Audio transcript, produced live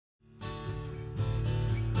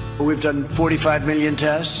We've done 45 million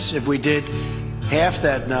tests. If we did half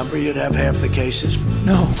that number, you'd have half the cases.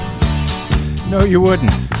 No, you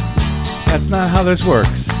wouldn't. That's not how this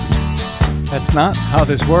works. That's not how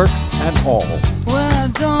this works at all. Well, I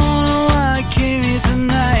don't know why I came here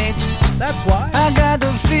tonight. That's why. I got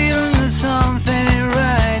the feeling that something ain't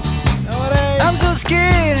right. No, it ain't. I'm so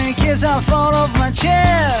scared in case I fall off my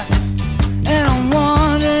chair. And I'm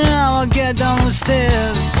wondering how I'll get down the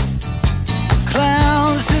stairs.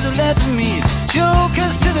 Clowns to the left of me,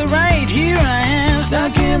 jokers to the right. Here I am,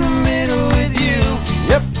 stuck in the middle with you.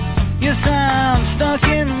 Yep. Yes, I'm stuck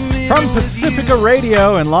in the middle From with Pacifica you.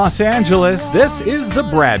 Radio in Los Angeles, this is the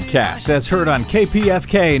BradCast, as heard on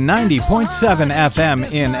KPFK 90.7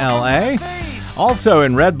 FM in LA. Also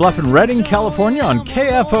in Red Bluff and Redding, California on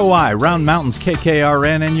KFOI, Round Mountains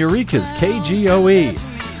KKRN, and Eureka's KGOE.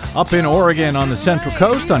 Up in Oregon on the Central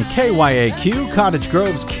Coast on KYAQ, Cottage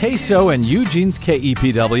Grove's KSO, and Eugene's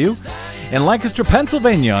KEPW. In Lancaster,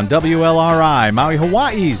 Pennsylvania on WLRI, Maui,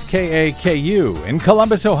 Hawaii's KAKU. In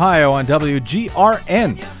Columbus, Ohio on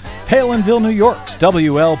WGRN. Palinville, New York's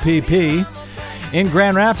WLPP. In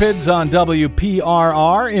Grand Rapids on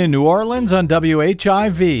WPRR. In New Orleans on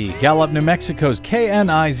WHIV. Gallup, New Mexico's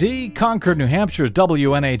KNIZ. Concord, New Hampshire's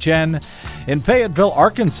WNHN. In Fayetteville,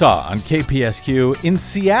 Arkansas on KPSQ. In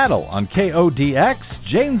Seattle on KODX.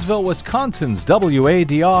 Janesville, Wisconsin's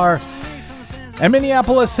WADR. And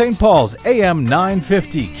Minneapolis, St. Paul's AM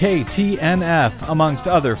 950 KTNF, amongst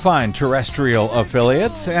other fine terrestrial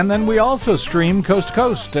affiliates. And then we also stream coast to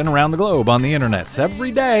coast and around the globe on the internets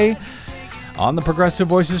every day on the Progressive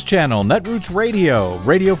Voices channel, Netroots Radio,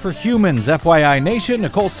 Radio for Humans, FYI Nation,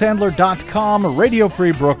 NicoleSandler.com, Radio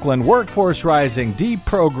Free Brooklyn, Workforce Rising,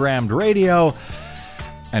 Deprogrammed Radio,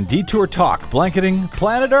 and Detour Talk, blanketing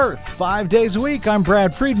planet Earth 5 days a week. I'm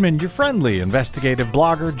Brad Friedman, your friendly investigative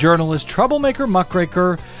blogger, journalist, troublemaker,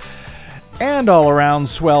 muckraker, and all-around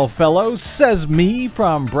swell fellow, says me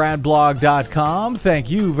from BradBlog.com. Thank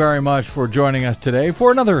you very much for joining us today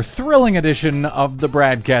for another thrilling edition of the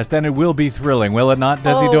BradCast, and it will be thrilling, will it not,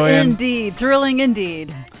 Desi Doyen? Indeed. Thrilling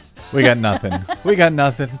indeed. We got nothing. We got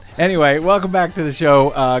nothing. Anyway, welcome back to the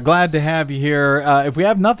show. Glad to have you here. If we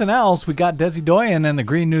have nothing else, we got Desi Doyen and the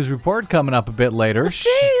Green News Report coming up a bit later. See,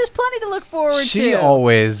 there's plenty to look forward to. She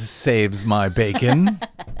always saves my bacon.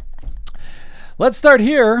 Let's start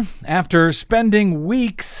here. After spending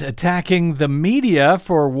weeks attacking the media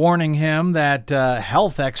for warning him that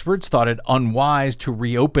health experts thought it unwise to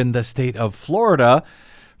reopen the state of Florida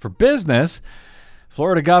for business,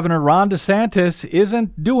 Florida Governor Ron DeSantis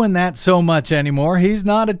isn't doing that so much anymore. He's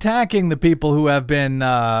not attacking the people who have been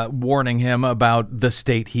warning him about the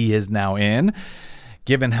state he is now in.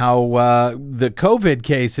 Given how the COVID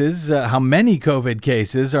cases, how many COVID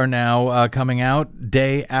cases are now coming out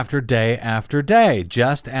day after day after day,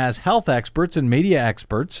 just as health experts and media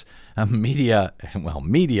experts, media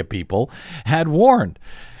people had warned.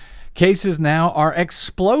 Cases now are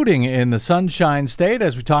exploding in the Sunshine State,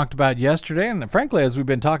 as we talked about yesterday, and frankly, as we've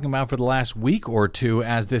been talking about for the last week or two,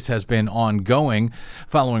 as this has been ongoing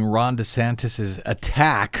following Ron DeSantis'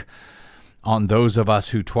 attack on those of us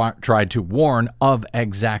who tried to warn of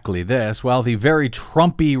exactly this. Well, the very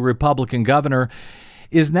Trumpy Republican governor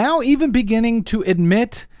is now even beginning to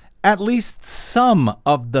admit at least some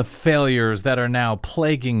of the failures that are now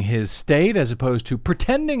plaguing his state, as opposed to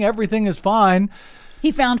pretending everything is fine. He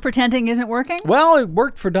found pretending isn't working? Well, it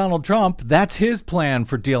worked for Donald Trump. That's his plan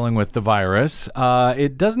for dealing with the virus.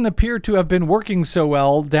 It doesn't appear to have been working so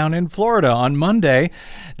well down in Florida. On Monday,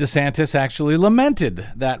 DeSantis actually lamented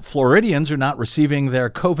that Floridians are not receiving their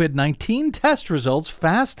COVID-19 test results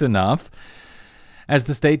fast enough as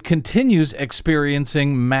the state continues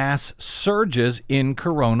experiencing mass surges in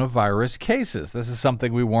coronavirus cases. This is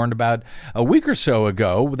something we warned about a week or so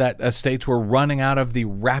ago, that states were running out of the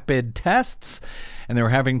rapid tests, and they were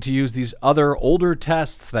having to use these other older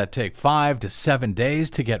tests that take 5 to 7 days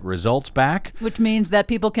to get results back. Which means that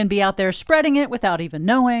people can be out there spreading it without even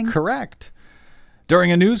knowing. Correct.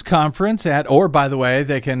 During a news conference or by the way,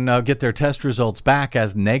 they can get their test results back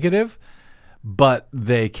as negative, but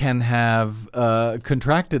they can have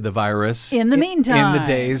contracted the virus in the meantime, in the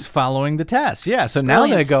days following the test. Yeah, so now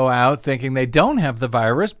Brilliant. They go out thinking they don't have the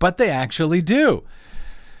virus, but they actually do.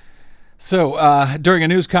 So during a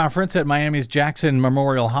news conference at Miami's Jackson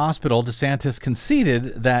Memorial Hospital, DeSantis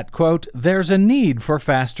conceded that, quote, there's a need for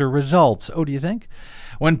faster results. Oh, do you think?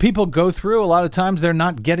 When people go through, a lot of times they're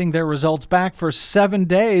not getting their results back for 7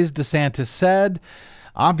 days, DeSantis said.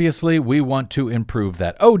 Obviously, we want to improve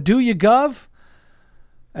that. Oh, do you, Gov?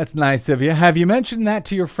 That's nice of you. Have you mentioned that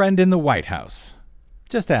to your friend in the White House?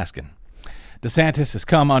 Just asking. DeSantis has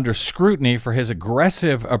come under scrutiny for his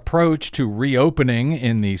aggressive approach to reopening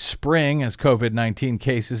in the spring as COVID-19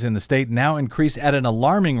 cases in the state now increase at an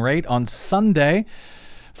alarming rate. On Sunday,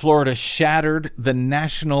 Florida shattered the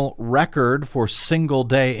national record for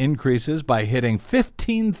single-day increases by hitting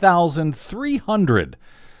 15,300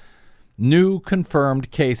 new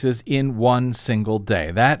confirmed cases in one single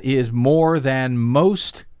day. That is more than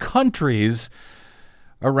most countries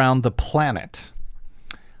around the planet.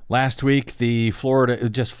 Last week,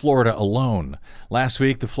 Florida alone. Last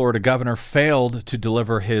week, the Florida governor failed to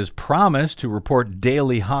deliver his promise to report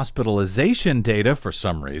daily hospitalization data for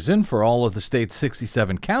some reason for all of the state's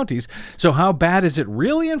 67 counties. So how bad is it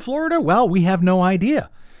really in Florida? Well, we have no idea.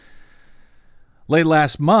 Late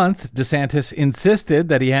last month, DeSantis insisted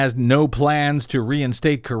that he has no plans to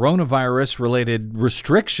reinstate coronavirus-related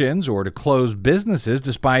restrictions or to close businesses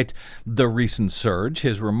despite the recent surge.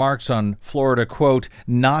 His remarks on Florida, quote,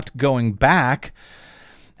 not going back,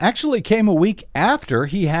 actually came a week after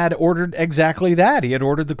he had ordered exactly that. He had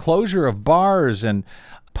ordered the closure of bars and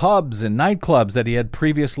pubs and nightclubs that he had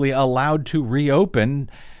previously allowed to reopen.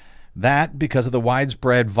 That because of the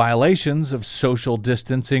widespread violations of social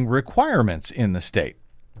distancing requirements in the state.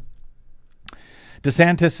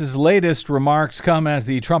 DeSantis' latest remarks come as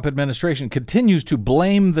the Trump administration continues to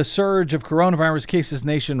blame the surge of coronavirus cases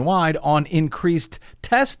nationwide on increased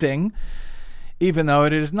testing, even though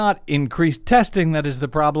it is not increased testing that is the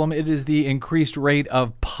problem. It is the increased rate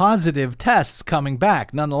of positive tests coming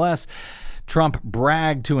back. Nonetheless, Trump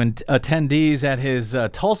bragged to attendees at his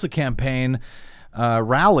Tulsa campaign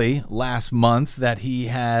rally last month that he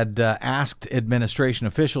had asked administration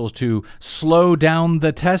officials to slow down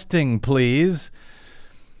the testing, please,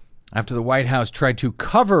 after the White House tried to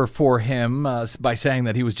cover for him by saying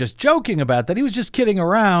that he was just joking about that. He was just kidding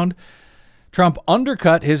around. Trump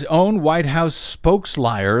undercut his own White House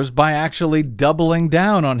spokesliars by actually doubling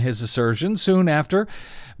down on his assertion soon after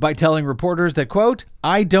by telling reporters that, quote,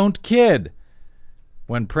 I don't kid,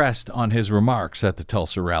 when pressed on his remarks at the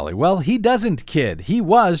Tulsa rally. Well, he doesn't kid. He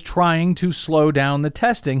was trying to slow down the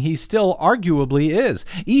testing. He still arguably is.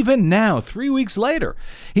 Even now, 3 weeks later,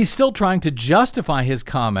 he's still trying to justify his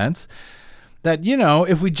comments that, you know,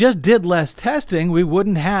 if we just did less testing, we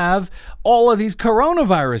wouldn't have all of these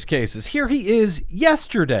coronavirus cases. Here he is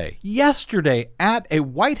yesterday at a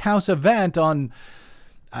White House event on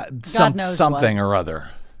something or other.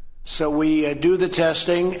 So we do the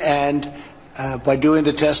testing, and by doing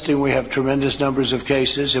the testing, we have tremendous numbers of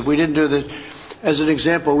cases. If we didn't do the, as an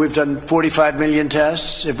example, we've done 45 million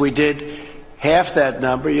tests. If we did half that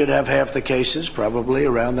number, you'd have half the cases, probably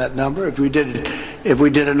around that number. If we did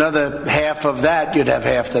another half of that, you'd have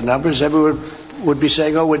half the numbers. Everyone would be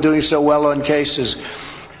saying, oh, we're doing so well on cases.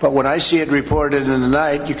 But when I see it reported in the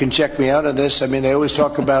night, you can check me out on this. I mean, they're always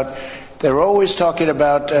talking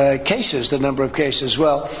about cases, the number of cases.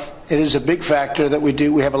 Well, it is a big factor that we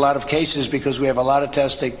do. We have a lot of cases because we have a lot of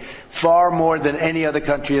testing, far more than any other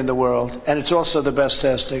country in the world. And it's also the best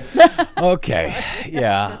testing. Okay.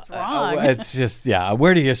 Yeah. That's wrong. It's just, yeah.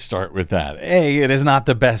 Where do you start with that? It is not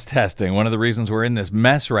the best testing. One of the reasons we're in this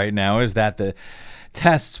mess right now is that the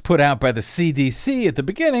tests put out by the CDC at the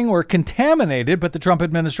beginning were contaminated, but the Trump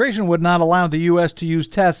administration would not allow the U.S. to use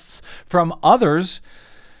tests from other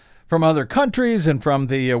countries and from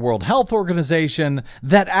the World Health Organization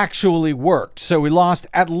that actually worked. So we lost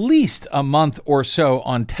at least a month or so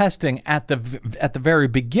on testing at the very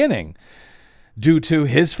beginning due to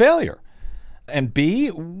his failure. And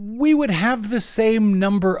B, we would have the same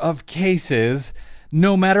number of cases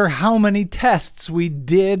no matter how many tests we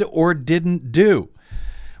did or didn't do.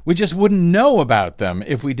 We just wouldn't know about them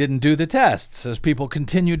if we didn't do the tests, as people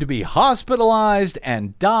continue to be hospitalized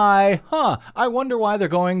and die. I wonder why they're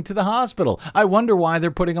going to the hospital. I wonder why they're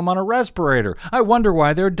putting them on a respirator. I wonder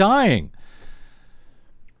why they're dying.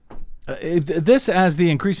 This, as the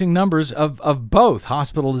increasing numbers of both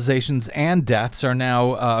hospitalizations and deaths are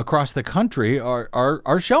now across the country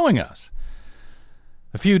are showing us.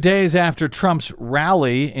 A few days after Trump's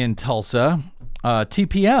rally in Tulsa,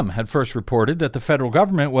 TPM had first reported that the federal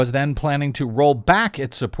government was then planning to roll back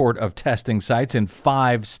its support of testing sites in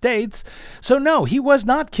 5 states. So no, he was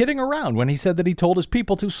not kidding around when he said that he told his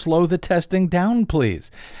people to slow the testing down, please.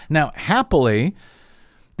 Now, happily,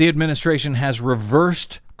 the administration has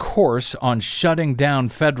reversed course on shutting down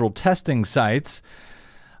federal testing sites.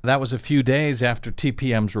 That was a few days after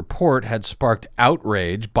TPM's report had sparked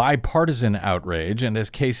outrage, bipartisan outrage, and as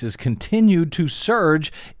cases continued to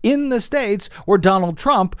surge in the states where Donald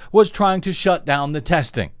Trump was trying to shut down the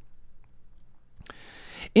testing.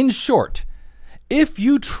 In short, if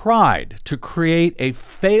you tried to create a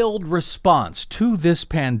failed response to this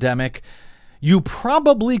pandemic, You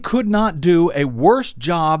probably could not do a worse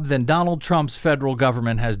job than Donald Trump's federal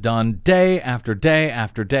government has done day after day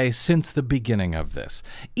after day since the beginning of this,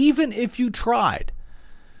 even if you tried.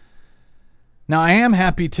 Now, I am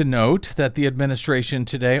happy to note that the administration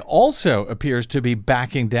today also appears to be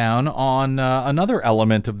backing down on another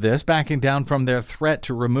element of this, backing down from their threat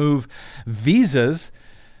to remove visas,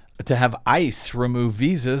 to have ICE remove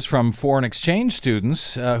visas from foreign exchange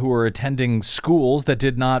students who are attending schools that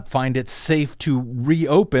did not find it safe to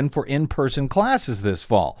reopen for in-person classes this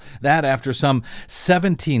fall. That after some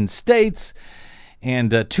 17 states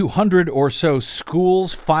and 200 or so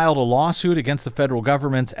schools filed a lawsuit against the federal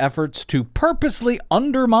government's efforts to purposely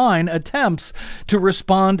undermine attempts to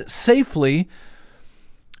respond safely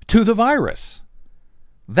to the virus.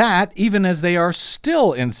 That, even as they are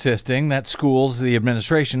still insisting that schools, the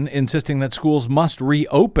administration, insisting that schools must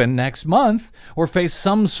reopen next month or face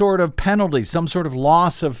some sort of penalty, some sort of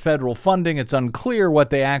loss of federal funding. It's unclear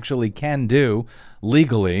what they actually can do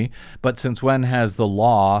legally. But since when has the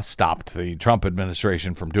law stopped the Trump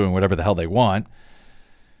administration from doing whatever the hell they want?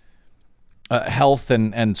 Health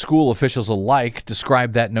and school officials alike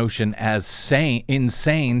describe that notion as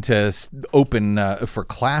insane to open for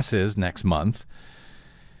classes next month,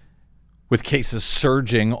 with cases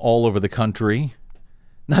surging all over the country.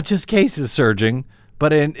 Not just cases surging,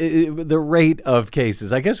 but in the rate of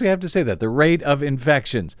cases. I guess we have to say that. The rate of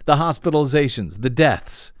infections, the hospitalizations, the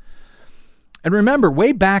deaths. And remember,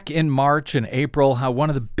 way back in March and April, how one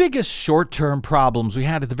of the biggest short-term problems we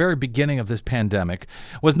had at the very beginning of this pandemic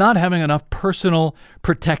was not having enough personal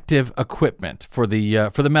protective equipment for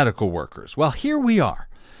the medical workers. Well, here we are,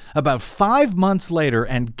 about 5 months later,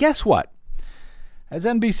 and guess what? As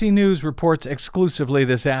NBC News reports exclusively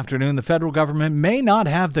this afternoon, the federal government may not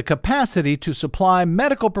have the capacity to supply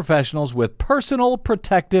medical professionals with personal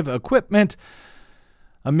protective equipment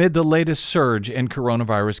amid the latest surge in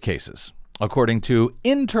coronavirus cases, according to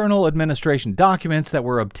internal administration documents that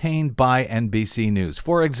were obtained by NBC News.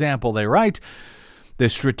 For example, they write, the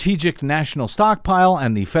Strategic National Stockpile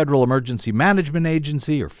and the Federal Emergency Management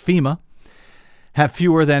Agency, or FEMA, have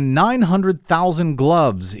fewer than 900,000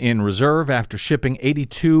 gloves in reserve after shipping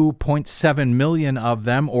 82.7 million of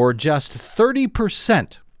them, or just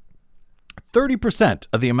 30%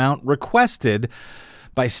 of the amount requested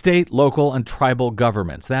by state, local, and tribal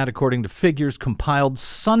governments. That, according to figures compiled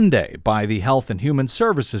Sunday by the Health and Human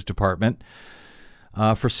Services Department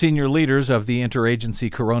for senior leaders of the Interagency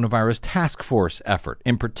Coronavirus Task Force effort.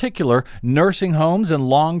 In particular, nursing homes and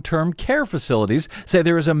long-term care facilities say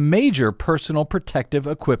there is a major personal protective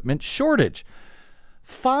equipment shortage.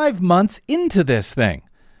 5 months into this thing.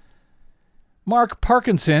 Mark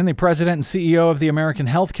Parkinson, the president and CEO of the American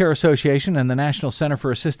Healthcare Association and the National Center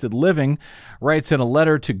for Assisted Living, writes in a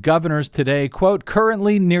letter to governors today, quote,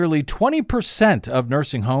 currently nearly 20% of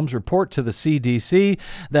nursing homes report to the CDC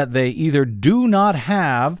that they either do not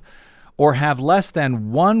have or have less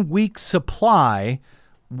than 1 week's supply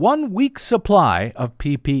of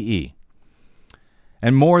PPE.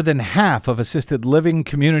 And more than half of assisted living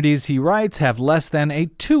communities, he writes, have less than a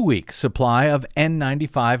 2-week supply of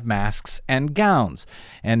N95 masks and gowns.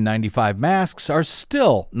 N95 masks are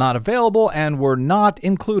still not available and were not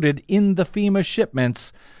included in the FEMA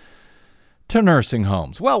shipments to nursing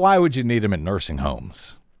homes. Well, why would you need them in nursing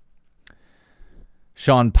homes?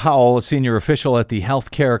 Sean Powell, a senior official at the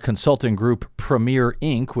healthcare consulting group Premier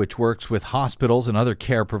Inc., which works with hospitals and other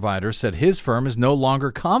care providers, said his firm is no longer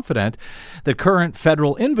confident that current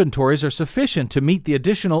federal inventories are sufficient to meet the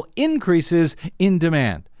additional increases in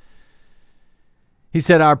demand. He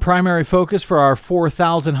said, our primary focus for our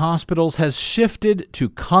 4,000 hospitals has shifted to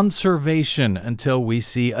conservation until we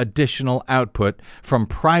see additional output from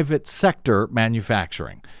private sector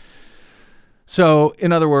manufacturing. So,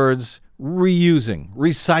 in other words, reusing,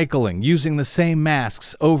 recycling, using the same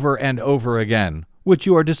masks over and over again, which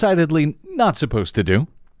you are decidedly not supposed to do.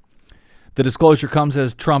 The disclosure comes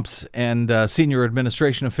as Trump's and senior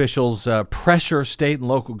administration officials pressure state and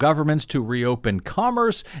local governments to reopen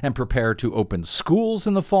commerce and prepare to open schools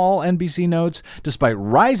in the fall, NBC notes, despite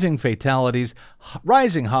rising fatalities,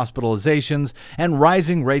 rising hospitalizations, and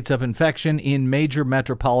rising rates of infection in major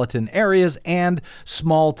metropolitan areas and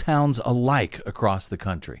small towns alike across the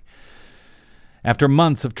country. After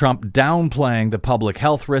months of Trump downplaying the public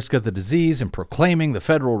health risk of the disease and proclaiming the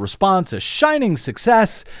federal response a shining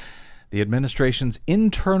success, the administration's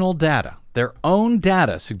internal data, their own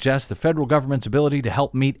data, suggests the federal government's ability to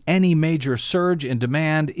help meet any major surge in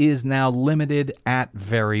demand is now limited at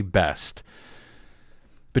very best.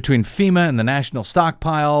 Between FEMA and the national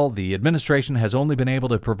stockpile, the administration has only been able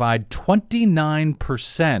to provide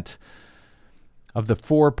 29% of the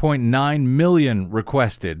 4.9 million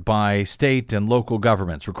requested by state and local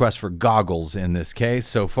governments, requests for goggles in this case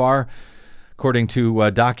so far. According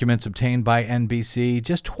to documents obtained by NBC,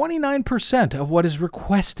 just 29% of what is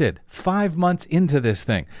requested 5 months into this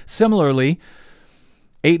thing. Similarly,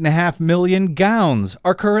 8.5 million gowns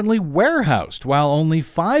are currently warehoused, while only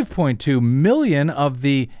 5.2 million of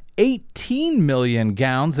the 18 million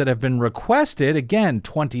gowns that have been requested, again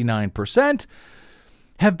 29%,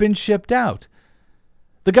 have been shipped out.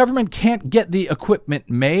 The government can't get the equipment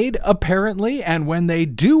made, apparently, and when they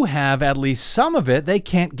do have at least some of it, they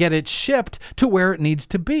can't get it shipped to where it needs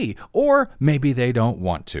to be. Or maybe they don't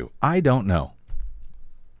want to. I don't know.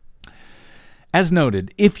 As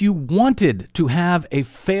noted, if you wanted to have a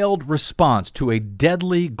failed response to a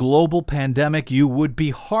deadly global pandemic, you would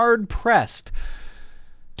be hard-pressed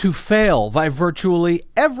to fail by virtually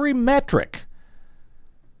every metric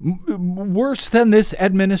worse than this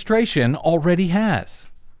administration already has.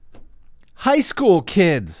 High school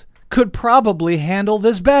kids could probably handle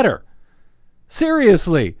this better.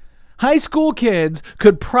 Seriously, high school kids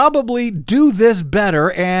could probably do this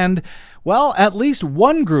better, and, well, at least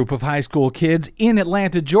one group of high school kids in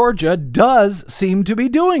Atlanta, Georgia does seem to be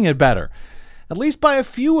doing it better. At least by a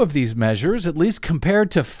few of these measures, at least compared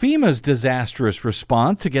to FEMA's disastrous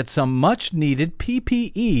response to get some much-needed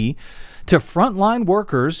PPE to frontline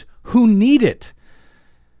workers who need it.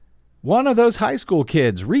 One of those high school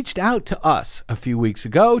kids reached out to us a few weeks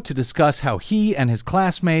ago to discuss how he and his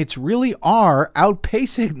classmates really are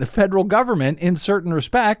outpacing the federal government in certain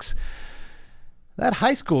respects. That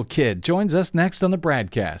high school kid joins us next on the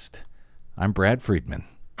BradCast. I'm Brad Friedman.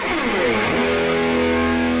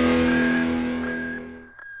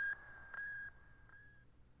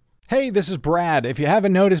 Hey, this is Brad. If you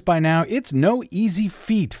haven't noticed by now, it's no easy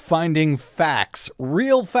feat finding facts,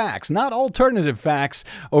 real facts, not alternative facts,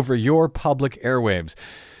 over your public airwaves.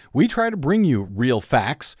 We try to bring you real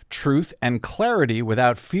facts, truth, and clarity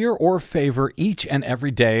without fear or favor each and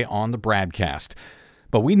every day on the BradCast.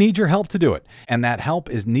 But we need your help to do it, and that help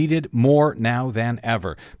is needed more now than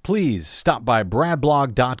ever. Please stop by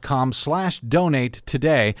bradblog.com/donate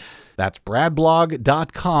today. That's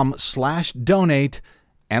bradblog.com/donate.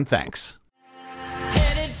 And thanks.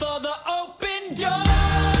 Headed for the open door.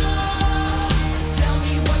 Tell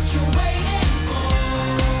me what you're waiting for.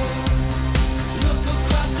 Look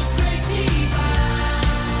across the great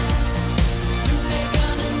divide. Soon they're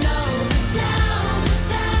gonna know the sound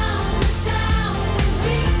when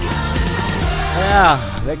we come running. Yeah,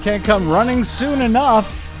 they can't come running soon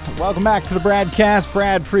enough. Welcome back to the BradCast.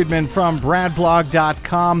 Brad Friedman from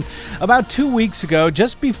bradblog.com. About 2 weeks ago,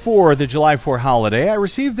 just before the July 4th holiday, I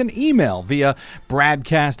received an email via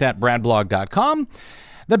bradcast@bradblog.com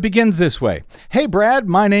that begins this way. Hey, Brad,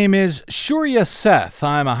 my name is Shourya Seth.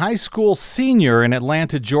 I'm a high school senior in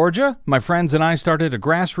Atlanta, Georgia. My friends and I started a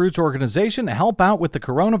grassroots organization to help out with the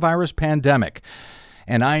coronavirus pandemic.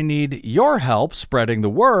 And I need your help spreading the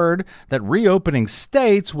word that reopening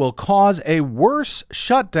states will cause a worse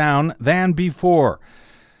shutdown than before.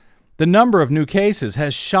 The number of new cases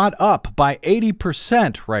has shot up by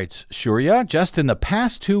 80%, writes Shourya, just in the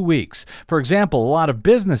past 2 weeks. For example, a lot of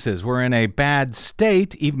businesses were in a bad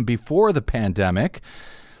state even before the pandemic.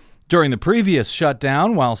 During the previous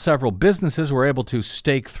shutdown, while several businesses were able to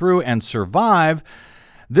stake through and survive,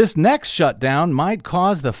 this next shutdown might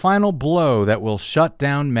cause the final blow that will shut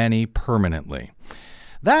down many permanently.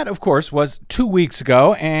 That, of course, was 2 weeks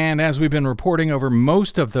ago, and as we've been reporting over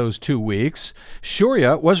most of those 2 weeks,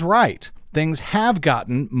 Shourya was right. Things have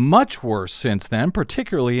gotten much worse since then,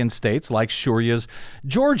 particularly in states like Shourya's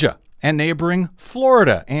Georgia and neighboring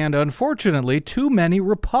Florida, and unfortunately, too many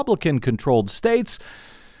Republican-controlled states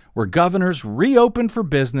where governors reopened for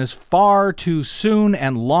business far too soon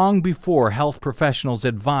and long before health professionals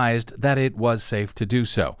advised that it was safe to do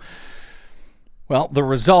so. Well, the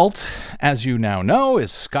result, as you now know,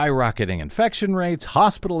 is skyrocketing infection rates,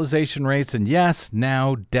 hospitalization rates, and yes,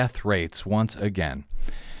 now death rates once again.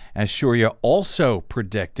 As Shourya also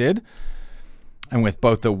predicted, and with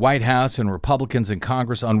both the White House and Republicans in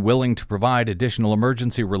Congress unwilling to provide additional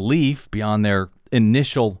emergency relief beyond their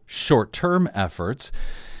initial short-term efforts,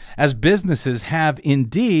 as businesses have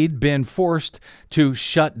indeed been forced to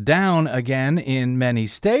shut down again in many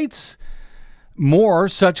states, more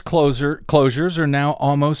such closures are now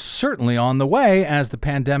almost certainly on the way as the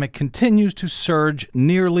pandemic continues to surge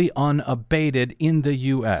nearly unabated in the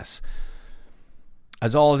U.S.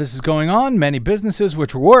 As all of this is going on, many businesses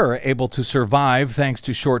which were able to survive thanks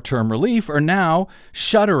to short-term relief are now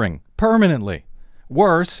shuttering permanently.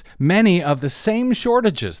 Worse, many of the same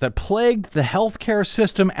shortages that plagued the healthcare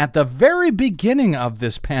system at the very beginning of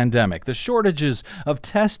this pandemic, the shortages of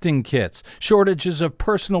testing kits, shortages of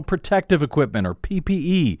personal protective equipment or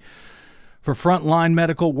PPE for frontline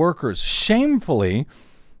medical workers, shamefully,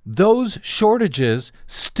 those shortages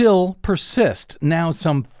still persist now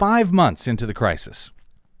some 5 months into the crisis.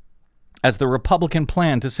 As the Republican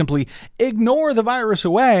plan to simply ignore the virus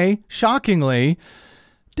away, shockingly,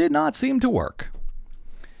 did not seem to work.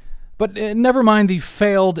 But never mind the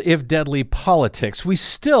failed, if deadly, politics. We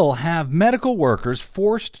still have medical workers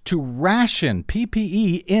forced to ration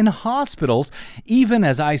PPE in hospitals, even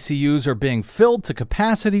as ICUs are being filled to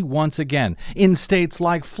capacity once again in states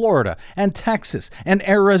like Florida and Texas and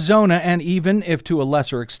Arizona, and even, if to a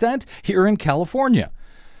lesser extent, here in California.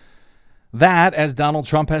 That, as Donald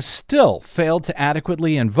Trump has still failed to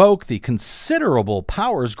adequately invoke the considerable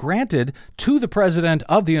powers granted to the President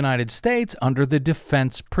of the United States under the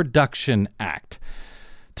Defense Production Act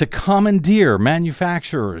to commandeer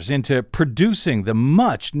manufacturers into producing the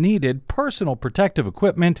much-needed personal protective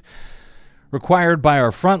equipment required by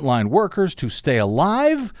our frontline workers to stay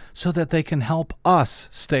alive so that they can help us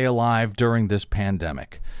stay alive during this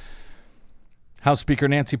pandemic. House Speaker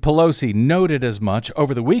Nancy Pelosi noted as much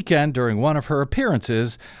over the weekend during one of her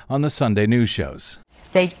appearances on the Sunday news shows.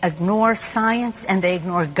 They ignore science and they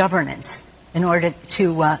ignore governance in order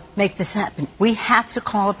to make this happen. We have to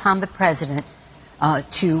call upon the president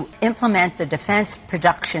to implement the Defense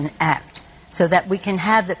Production Act so that we can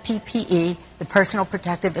have the PPE, the personal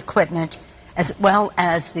protective equipment, as well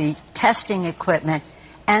as the testing equipment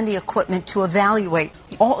and the equipment to evaluate.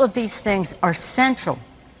 All of these things are central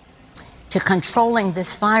to controlling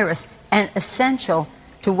this virus and essential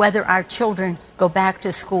to whether our children go back to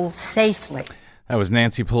school safely. That was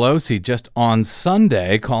Nancy Pelosi just on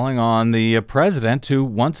Sunday calling on the president to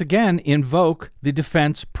once again invoke the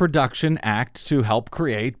Defense Production Act to help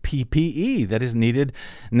create PPE that is needed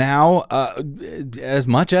now as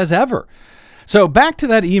much as ever. So back to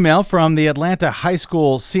that email from the Atlanta high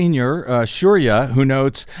school senior, Shourya, who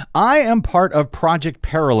notes, I am part of Project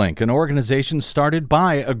Paralink, an organization started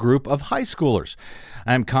by a group of high schoolers.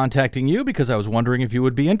 I'm contacting you because I was wondering if you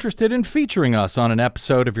would be interested in featuring us on an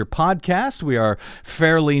episode of your podcast. We are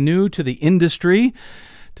fairly new to the industry.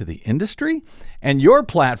 And your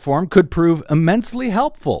platform could prove immensely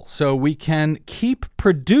helpful so we can keep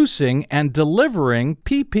producing and delivering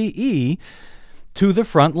PPE to the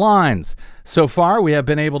front lines. So far, we have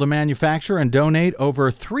been able to manufacture and donate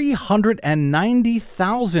over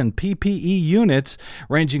 390,000 PPE units,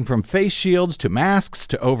 ranging from face shields to masks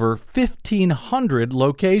to over 1,500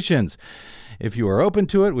 locations. If you are open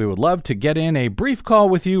to it, we would love to get in a brief call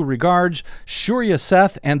with you. Regards, Shourya,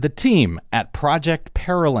 Seth, and the team at Project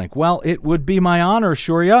Paralink. Well, it would be my honor,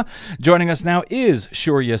 Shourya. Joining us now is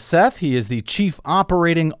Shourya Seth. He is the Chief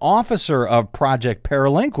Operating Officer of Project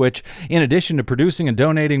Paralink, which, in addition to producing and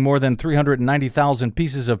donating more than 390,000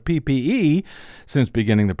 pieces of PPE since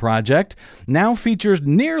beginning the project, now features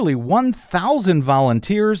nearly 1,000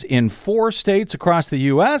 volunteers in 4 states across the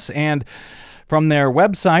U.S., and from their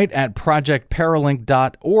website at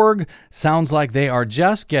projectparalink.org, sounds like they are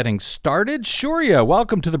just getting started. Shourya,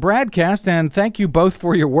 welcome to the BradCast, and thank you both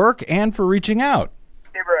for your work and for reaching out.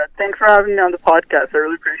 Hey, Brad. Thanks for having me on the podcast. I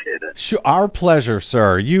really appreciate it. Sure, our pleasure,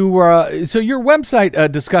 sir. So your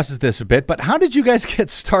website discusses this a bit, but how did you guys get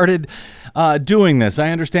started doing this?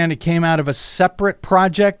 I understand it came out of a separate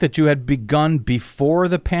project that you had begun before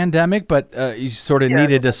the pandemic, but you sort of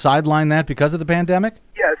needed to sideline that because of the pandemic?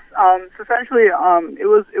 Yes. So essentially, it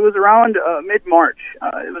was around mid-March.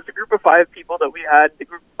 It was a group of 5 people that we had, the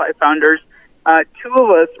group of 5 founders. 2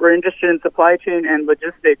 of us were interested in supply chain and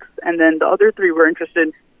logistics, and then the other 3 were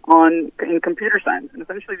interested in computer science. And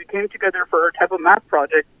essentially, we came together for a type of math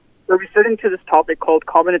project where we set into this topic called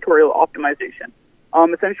combinatorial optimization.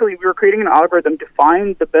 Essentially, we were creating an algorithm to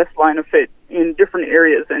find the best line of fit in different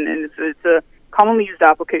areas, and it's a commonly used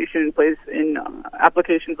application in place in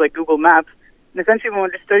applications like Google Maps. And essentially, we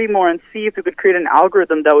wanted to study more and see if we could create an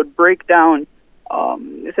algorithm that would break down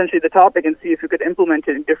essentially the topic and see if we could implement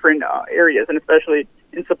it in different areas, and especially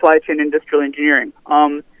in supply chain industrial engineering.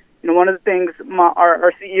 One of the things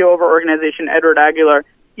our CEO of our organization, Edward Aguilar,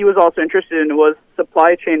 he was also interested in was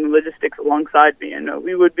supply chain and logistics alongside me. And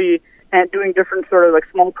we would be doing different sort of like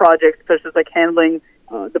small projects, such as like handling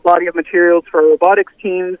the body of materials for robotics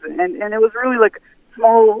teams. And it was really like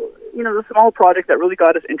the small project that really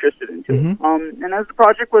got us interested into it. And as the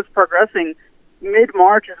project was progressing,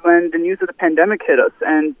 mid-March is when the news of the pandemic hit us,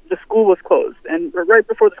 and the school was closed. And right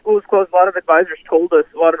before the school was closed, a lot of advisors told us,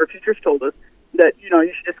 a lot of our teachers told us that, you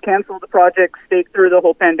should just cancel the project, stay through the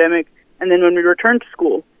whole pandemic, and then when we return to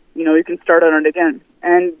school, you can start on it again.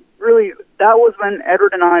 And really, that was when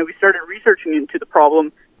Edward and we started researching into the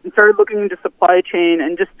problem and started looking into supply chain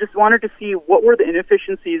and just wanted to see what were the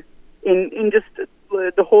inefficiencies in just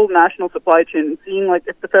the whole national supply chain, and seeing like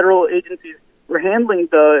if the federal agencies were handling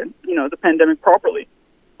the pandemic properly.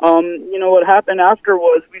 What happened after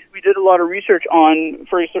was we did a lot of research on,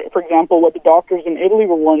 for example, what the doctors in Italy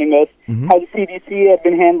were warning us, how the CDC had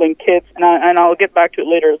been handling kits, and I'll get back to it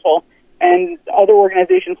later as well. And other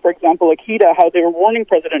organizations, for example, like HIDA, how they were warning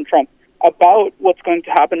President Trump about what's going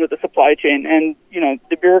to happen with the supply chain. And,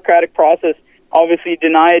 the bureaucratic process obviously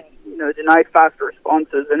denied faster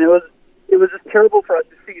responses. And it was just terrible for us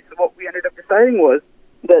to see. So what we ended up deciding was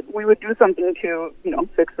that we would do something to,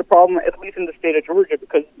 fix the problem, at least in the state of Georgia,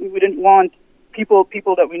 because we didn't want people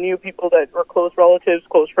that we knew, people that were close relatives,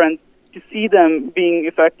 close friends, to see them being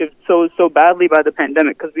affected so badly by the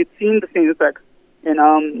pandemic, because we'd seen the same effects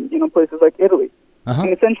in places like Italy.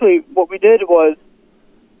 And essentially what we did was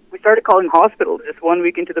we started calling hospitals just 1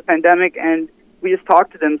 week into the pandemic, and we just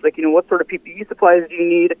talked to them. It's like, what sort of PPE supplies do you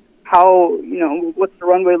need? How, what's the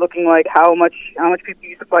runway looking like? How much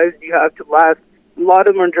PPE supplies do you have to last? A lot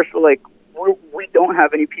of them are just like, we don't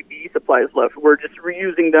have any PPE supplies left. We're just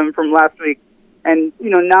reusing them from last week. And,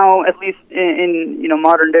 now, at least in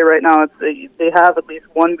modern day right now, they have at least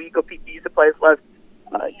 1 week of PPE supplies left,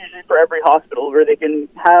 usually for every hospital, where they can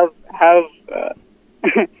have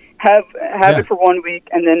it for 1 week,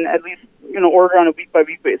 and then at least, order on a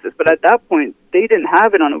week-by-week basis. But at that point, they didn't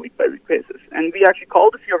have it on a week-by-week basis. And we actually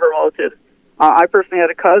called a few of our relatives. I personally had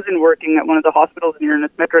a cousin working at one of the hospitals here in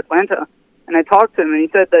Metro Atlanta, and I talked to him, and he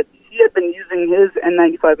said that he had been using his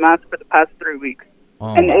N95 mask for the past 3 weeks.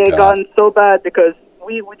 And it had gotten so bad because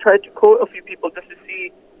we tried to quote a few people just to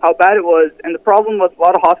see how bad it was. And the problem was a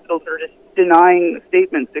lot of hospitals are just denying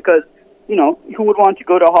statements because, who would want to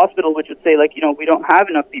go to a hospital which would say, like, we don't have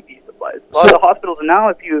enough PPE supplies. A lot of the hospitals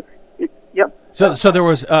now, So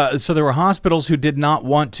there were hospitals who did not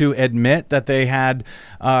want to admit that they had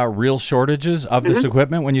real shortages of this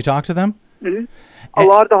equipment when you talked to them? A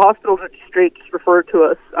lot of the hospitals would straight just refer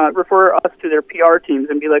us to their PR teams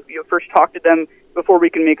and be like, you first talk to them before we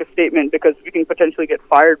can make a statement, because we can potentially get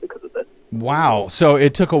fired because of this. Wow. So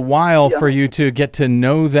it took a while for you to get to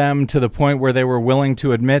know them to the point where they were willing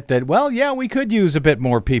to admit that, well, yeah, we could use a bit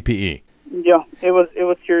more PPE. Yeah, it was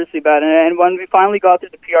seriously bad. And when we finally got through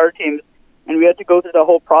the PR teams and we had to go through the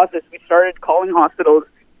whole process, we started calling hospitals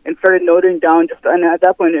and started noting down and at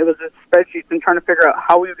that point it was a spreadsheet and trying to figure out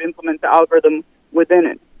how we would implement the algorithm within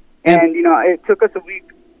it. And it took us a week.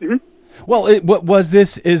 Well, is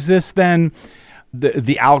this then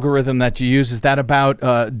the algorithm that you use, is that about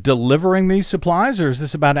delivering these supplies, or is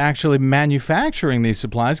this about actually manufacturing these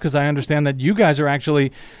supplies? Because I understand that you guys are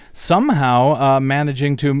actually somehow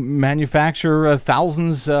managing to manufacture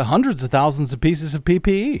hundreds of thousands of pieces of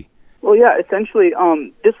PPE. Well, yeah, essentially,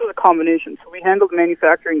 this was a combination. So we handled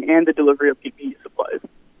manufacturing and the delivery of PPE supplies.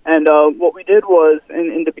 And what we did was,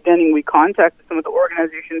 in the beginning, we contacted some of the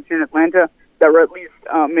organizations here in Atlanta that were at least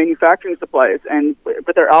manufacturing supplies, and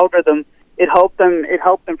with their algorithm, it helped them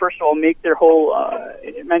first of all make their whole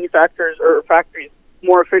manufacturers or factories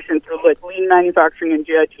more efficient through like lean manufacturing and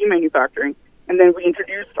JIT manufacturing. And then we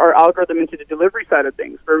introduced our algorithm into the delivery side of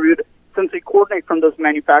things, where we would essentially coordinate from those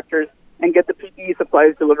manufacturers and get the PPE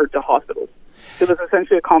supplies delivered to hospitals. So it was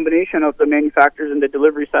essentially a combination of the manufacturers and the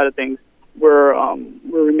delivery side of things, where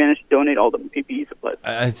we managed to donate all the PPE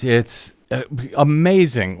supplies. It's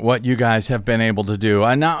amazing what you guys have been able to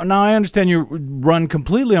do. Now I understand you run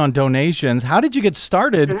completely on donations. How did you get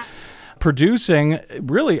started producing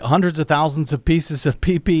really hundreds of thousands of pieces of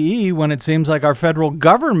PPE when it seems like our federal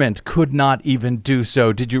government could not even do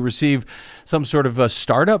so? Did you receive some sort of a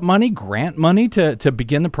startup money, grant money to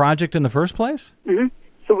begin the project in the first place?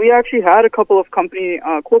 So we actually had a couple of company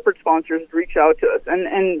corporate sponsors reach out to us,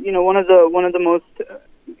 and one of the most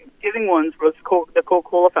giving ones was the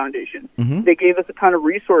Coca-Cola Foundation. They gave us a ton of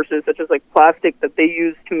resources, such as like plastic that they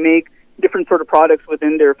use to make different sort of products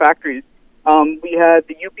within their factories. We had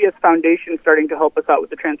the UPS Foundation starting to help us out with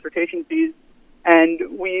the transportation fees, and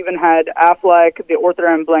we even had AFLAC, the Arthur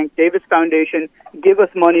M. Blank Davis Foundation, give us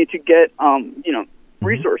money to get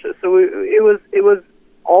resources. So it was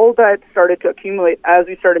all that started to accumulate as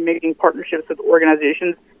we started making partnerships with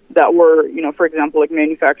organizations that were, for example, like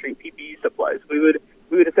manufacturing PPE supplies. We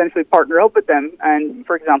would essentially partner up with them. And,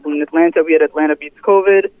 for example, in Atlanta, we had Atlanta Beats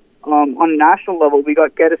COVID. On a national level, we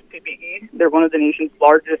got Get Us PPE. They're one of the nation's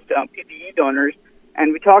largest PPE donors.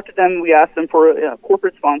 And we talked to them. We asked them for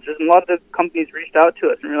corporate sponsors. And a lot of the companies reached out to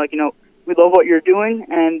us and were like, we love what you're doing.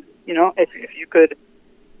 And, if you could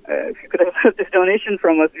if you could have this donation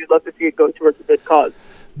from us, we'd love to see it go towards a good cause.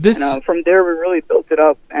 This, And from there, we really built it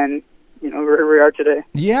up, and where we are today.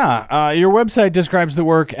 yeah, your website describes the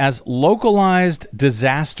work as localized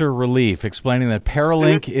disaster relief, explaining that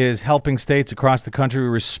Paralink is helping states across the country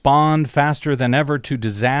respond faster than ever to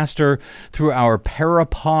disaster through our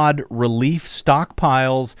Parapod relief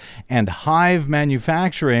stockpiles and hive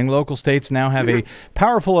manufacturing. Local states now have a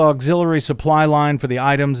powerful auxiliary supply line for the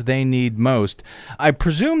items they need most. I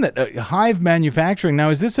presume that hive manufacturing,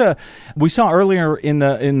 now is this we saw earlier in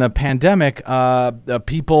the pandemic,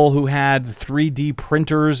 people who had 3D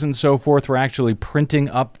printers and so forth were actually printing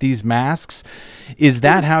up these masks. Is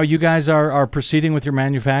that how you guys are proceeding with your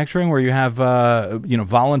manufacturing, where you have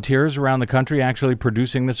volunteers around the country actually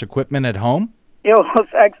producing this equipment at home? It's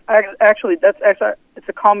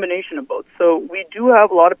a combination of both. So we do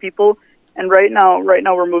have a lot of people, and right now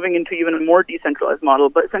we're moving into even a more decentralized model.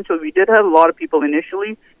 But essentially, we did have a lot of people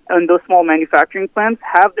initially, and those small manufacturing plants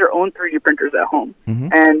have their own 3D printers at home.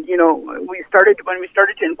 And when we started to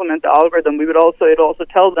implement the algorithm, it'd also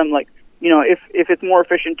tell them, like, if it's more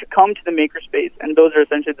efficient to come to the makerspace, and those are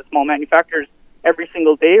essentially the small manufacturers, every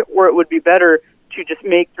single day, or it would be better to just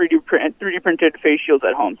make 3D printed face shields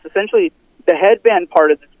at home. So essentially, the headband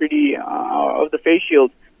part of the 3D of the face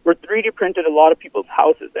shields were 3D printed at a lot of people's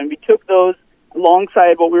houses, and we took those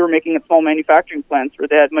alongside what we were making at small manufacturing plants, where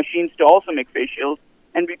they had machines to also make face shields,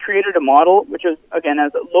 and we created a model which is, again,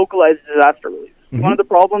 as a localized disaster relief. One of the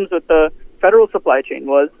problems with the federal supply chain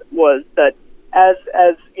was that as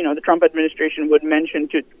the Trump administration would mention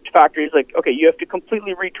to factories, like, okay, you have to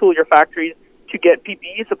completely retool your factories to get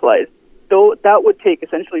PPE supplies. Though that would take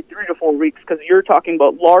essentially 3 to 4 weeks, because you're talking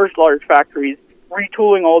about large factories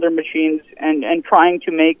retooling all their machines and trying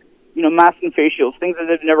to make masking face shields, things that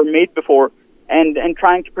they've never made before, and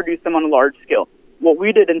trying to produce them on a large scale. What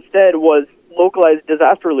we did instead was localized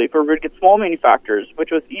disaster relief, where we would get small manufacturers,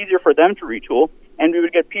 which was easier for them to retool, and we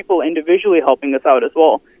would get people individually helping us out as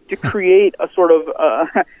well to create a sort of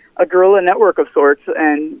a guerrilla network of sorts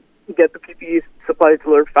and get the PPE supplies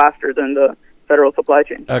delivered faster than the federal supply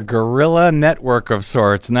chain. A guerrilla network of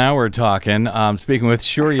sorts. Now we're talking. Speaking with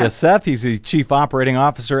Shourya Seth, he's the Chief Operating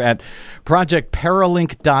Officer at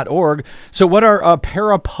projectparalink.org. So what are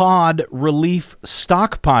Parapod relief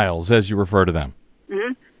stockpiles, as you refer to them?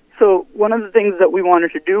 So one of the things that we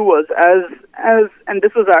wanted to do was, and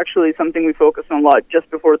this was actually something we focused on a lot just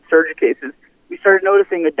before the surge cases, we started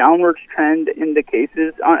noticing a downward trend in the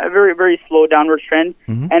cases, a very, very slow downward trend.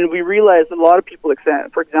 And we realized a lot of people,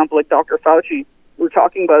 for example, like Dr. Fauci, were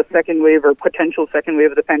talking about a second wave or potential second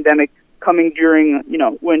wave of the pandemic coming during,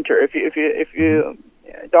 winter. If you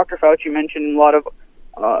Dr. Fauci mentioned in a lot of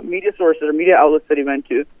media sources or media outlets that he went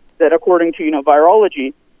to, that according to,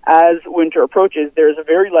 virology, as winter approaches, there's a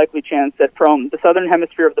very likely chance that from the southern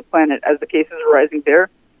hemisphere of the planet, as the cases are rising there,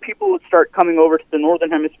 people would start coming over to the northern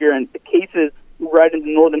hemisphere, and the cases right in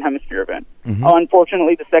the northern hemisphere event.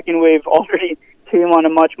 Unfortunately, the second wave already came on a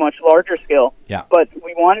much, much larger scale. Yeah. But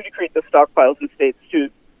we wanted to create the stockpiles in states to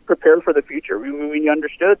prepare for the future. We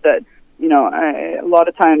understood that, a lot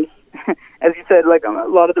of times, as you said, like a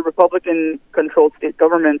lot of the Republican-controlled state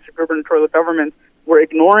governments, gubernatorial governments, were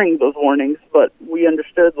ignoring those warnings, but we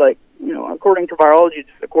understood, according to virology,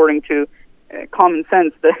 just according to common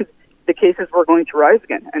sense, that the cases were going to rise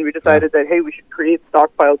again. And we decided that, hey, we should create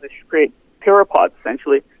stockpiles, we should create parapods,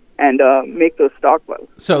 essentially, and make those stockpiles.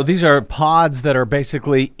 So these are pods that are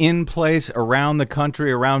basically in place around the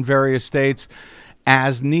country, around various states,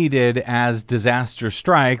 as needed as disaster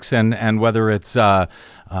strikes, and whether it's the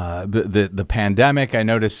pandemic. I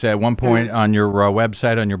noticed at one point on your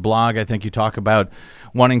website, on your blog, I think you talk about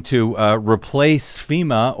wanting to replace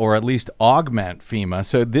FEMA or at least augment FEMA.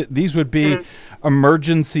 So these would be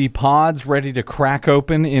emergency pods ready to crack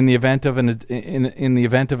open in the event of in the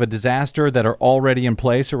event of a disaster that are already in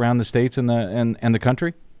place around the states and the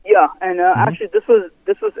country. Yeah, and actually, this was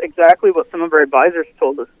exactly what some of our advisors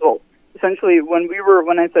told us as well. Essentially, when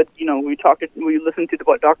I said, we listened to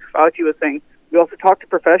what Dr. Fauci was saying, we also talked to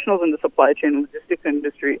professionals in the supply chain and logistics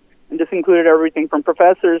industry, and this included everything from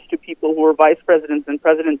professors to people who were vice presidents and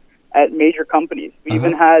presidents at major companies. We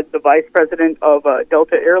even had the vice president of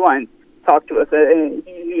Delta Airlines talk to us.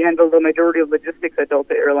 He handled the majority of logistics at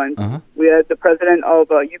Delta Airlines. We had the president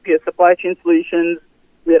of UPS Supply Chain Solutions.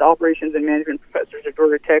 We had operations and management professors at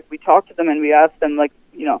Georgia Tech. We talked to them and we asked them,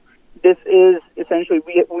 this is essentially,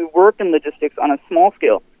 we work in logistics on a small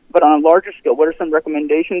scale, but on a larger scale, what are some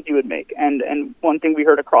recommendations you would make? And one thing we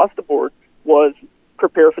heard across the board was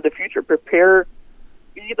prepare for the future.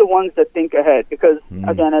 Be the ones that think ahead, because,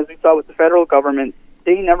 again, as we saw with the federal government,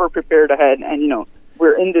 they never prepared ahead. And,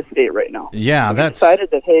 we're in this state right now. Yeah, So we that's decided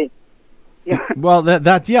that, hey, yeah. well.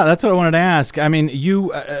 That's what I wanted to ask. I mean, you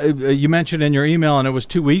mentioned in your email, and it was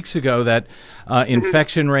 2 weeks ago, that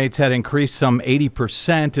infection rates had increased some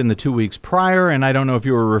 80% in the 2 weeks prior. And I don't know if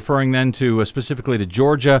you were referring then to specifically to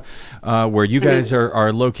Georgia, where you guys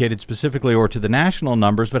are located specifically, or to the national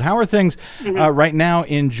numbers. But how are things right now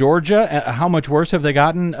in Georgia? How much worse have they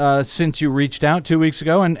gotten since you reached out 2 weeks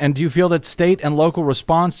ago? And do you feel that state and local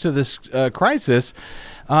response to this crisis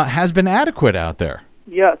has been adequate out there?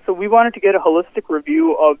 Yeah, so we wanted to get a holistic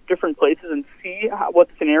review of different places and see what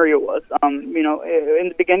the scenario was. In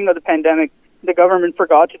the beginning of the pandemic, the government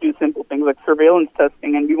forgot to do simple things like surveillance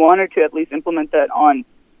testing, and we wanted to at least implement that on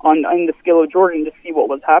the scale of Georgia to see what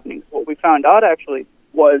was happening. So what we found out actually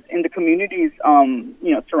was in the communities,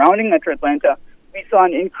 surrounding Metro Atlanta, we saw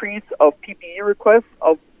an increase of PPE requests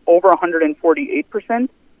of over 148%,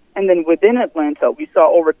 and then within Atlanta, we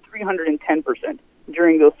saw over 310%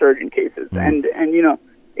 during those surge in cases. And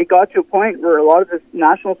it got to a point where a lot of this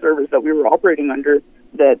national service that we were operating under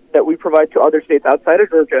that we provide to other states outside of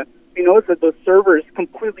Georgia, we noticed that those servers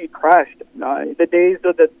completely crashed. The days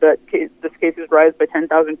that this cases rise by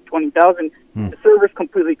 10,000 to 20,000, the servers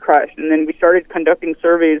completely crashed. And then we started conducting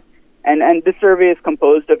surveys, and this survey is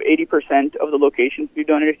composed of 80% of the locations we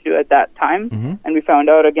donated to at that time. And we found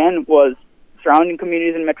out, again, was surrounding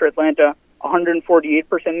communities in Metro Atlanta,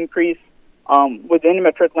 148% increase. Within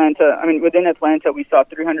Atlanta, we saw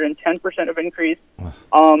 310% of increase,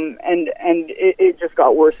 and it just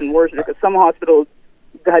got worse and worse because some hospitals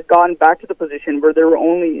had gone back to the position where they were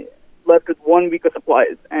only left with 1 week of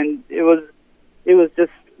supplies, and it was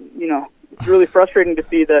just it's really frustrating to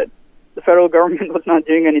see that the federal government was not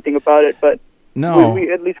doing anything about it, but. No, we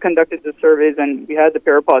at least conducted the surveys, and we had the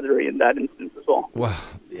parapods ready in that instance as well. Well,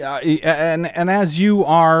 yeah, and as you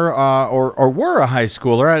are or were a high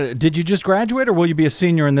schooler, did you just graduate, or will you be a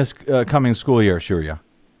senior in this coming school year, Shourya?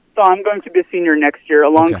 So I'm going to be a senior next year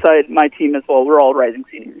alongside my team as well. We're all rising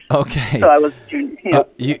seniors. Okay. So I was a junior.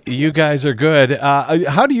 You guys are good.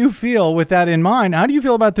 How do you feel with that in mind? How do you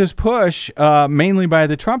feel about this push, mainly by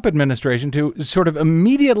the Trump administration, to sort of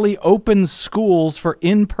immediately open schools for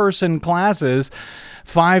in-person classes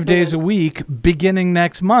 5 days a week beginning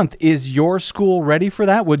next month? Is your school ready for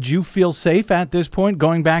that? Would you feel safe at this point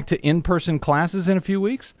going back to in-person classes in a few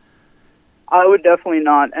weeks? I would definitely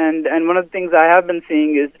not. And one of the things I have been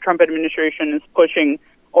seeing is the Trump administration is pushing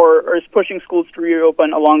or is pushing schools to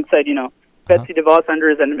reopen alongside, Betsy DeVos under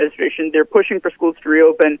his administration. They're pushing for schools to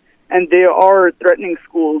reopen, and they are threatening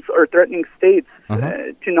schools or threatening states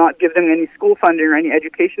to not give them any school funding or any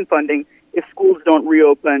education funding if schools don't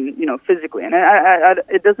reopen, physically. And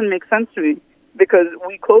it doesn't make sense to me because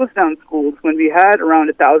we closed down schools when we had around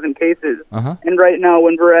 1,000 cases. And right now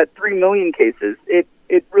when we're at 3 million cases,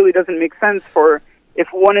 it really doesn't make sense for if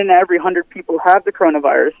 1 in every 100 people have the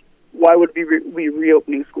coronavirus, why would we be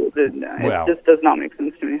reopening schools? It just does not make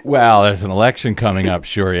sense to me. Well, there's an election coming up,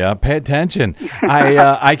 Shourya. Pay attention.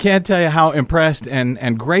 I can't tell you how impressed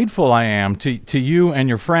and grateful I am to you and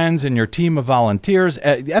your friends and your team of volunteers.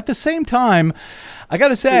 At the same time, I got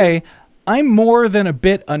to say, I'm more than a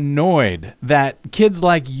bit annoyed that kids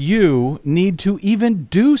like you need to even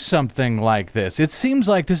do something like this. It seems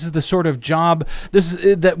like this is the sort of job this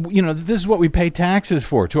is what we pay taxes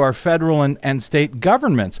for to our federal and state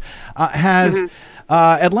governments. Has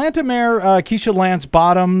Atlanta Mayor Keisha Lance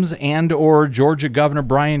Bottoms and or Georgia Governor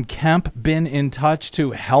Brian Kemp been in touch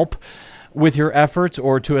to help with your efforts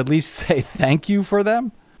or to at least say thank you for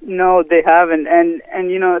them? No, they haven't. And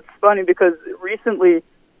it's funny because recently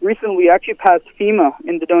we actually passed FEMA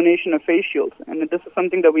in the donation of face shields, and this is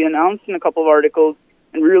something that we announced in a couple of articles,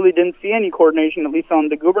 and we really didn't see any coordination, at least on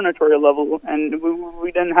the gubernatorial level, and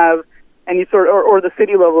we didn't have any sort, or the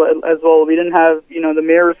city level as well. We didn't have, the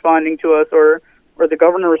mayor responding to us or the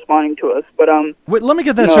governor responding to us. But wait, let me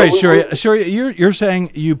get that straight, Shourya. Shourya, you're saying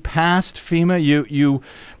you passed FEMA, you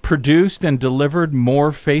produced and delivered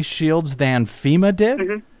more face shields than FEMA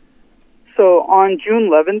did? So on June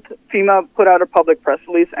 11th, FEMA put out a public press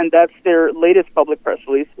release, and that's their latest public press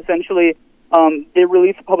release. Essentially, they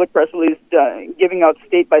released a public press release giving out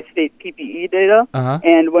state-by-state PPE data.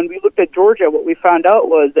 And when we looked at Georgia, what we found out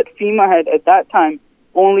was that FEMA had, at that time,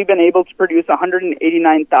 only been able to produce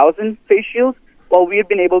 189,000 face shields, while we had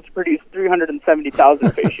been able to produce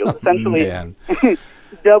 370,000 face shields, essentially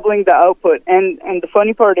doubling the output. And the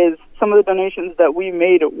funny part is some of the donations that we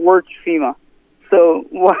made were to FEMA. So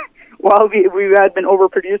while we had been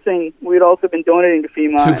overproducing, we'd also been donating to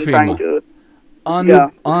FEMA trying to...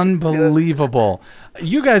 Unbelievable.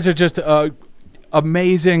 You guys are just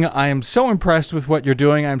amazing. I am so impressed with what you're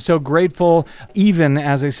doing. I'm so grateful, even,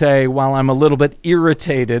 as I say, while I'm a little bit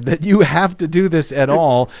irritated that you have to do this at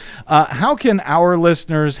all. How can our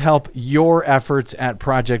listeners help your efforts at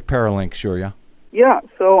Project Paralink, Shourya? Yeah,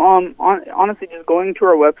 so honestly, just going to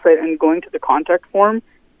our website and going to the contact form,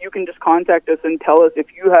 you can just contact us and tell us if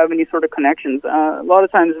you have any sort of connections. A lot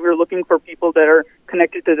of times we're looking for people that are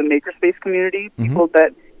connected to the makerspace community, people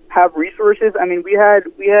that have resources. I mean, we had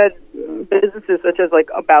businesses such as like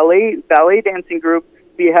a ballet dancing group.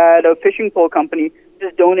 We had a fishing pole company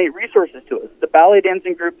just donate resources to us. The ballet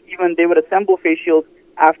dancing group, even they would assemble face shields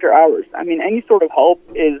after hours. I mean, any sort of help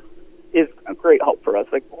is a great help for us.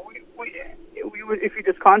 Like we would, if you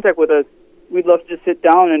just contact with us, we'd love to just sit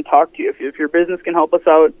down and talk to you. If your business can help us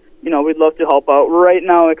out, we'd love to help out. We're right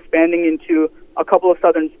now expanding into a couple of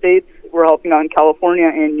southern states. We're helping out in California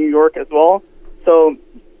and New York as well. So,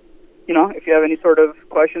 if you have any sort of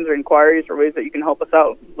questions or inquiries or ways that you can help us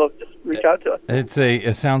out, love just reach out to us.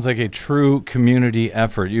 It sounds like a true community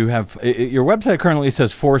effort. You have your website currently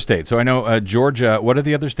says 4 states. So I know Georgia. What are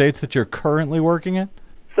the other states that you're currently working in?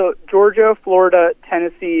 So Georgia, Florida,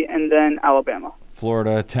 Tennessee, and then Alabama.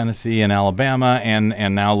 Florida, Tennessee, and Alabama, and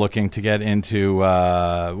now looking to get into,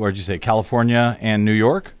 where'd you say, California and New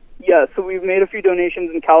York? Yeah, so we've made a few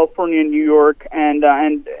donations in California and New York and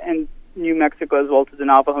New Mexico as well to the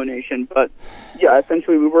Navajo Nation. But yeah,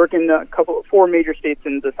 essentially we work in 4 major states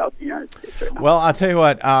in the South United States right now. Well, I'll tell you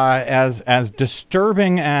what, as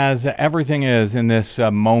disturbing as everything is in this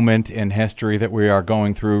moment in history that we are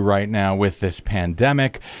going through right now with this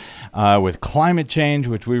pandemic, with climate change,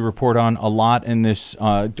 which we report on a lot in this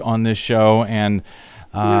on this show, and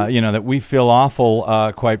that we feel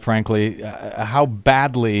awful, quite frankly, how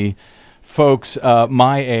badly folks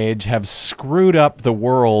my age have screwed up the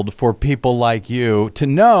world for people like you. To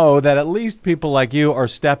know that at least people like you are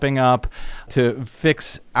stepping up to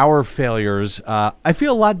fix our failures, I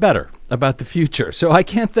feel a lot better about the future. So I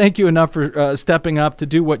can't thank you enough for stepping up to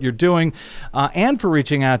do what you're doing and for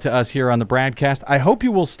reaching out to us here on the BradCast. I hope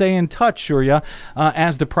you will stay in touch, Shourya,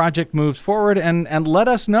 as the project moves forward and let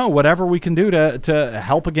us know whatever we can do to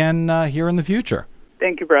help again here in the future.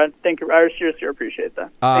 Thank you, Brad. Thank you. I seriously appreciate that.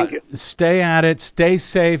 Thank you. Stay at it. Stay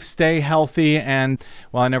safe. Stay healthy. And,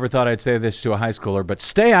 well, I never thought I'd say this to a high schooler, but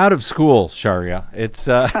stay out of school, Shourya. It's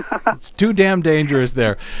it's too damn dangerous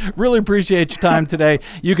there. Really appreciate your time today.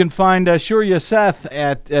 You can find Shourya Seth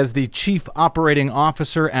as the Chief Operating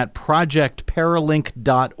Officer at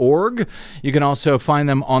projectparalink.org. You can also find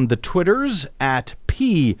them on the Twitters at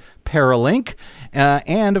Paralink,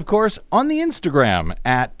 and of course on the Instagram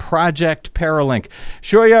at Project Paralink.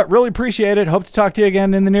 Shourya, really appreciate it. Hope to talk to you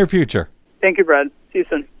again in the near future. Thank you, Brad. See you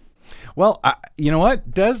soon. Well, you know what,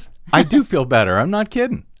 Des? I do feel better. I'm not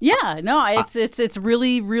kidding. Yeah, no, it's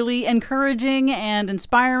really, really encouraging and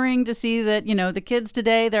inspiring to see that, the kids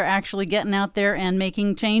today, they're actually getting out there and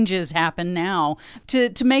making changes happen now to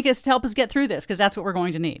help us get through this, because that's what we're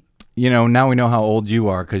going to need. Now we know how old you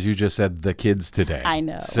are because you just said the kids today. I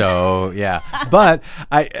know. So, yeah. But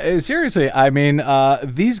seriously, I mean,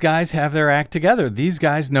 these guys have their act together. These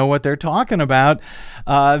guys know what they're talking about.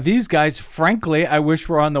 These guys, frankly, I wish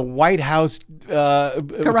were on the White House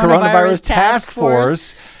coronavirus task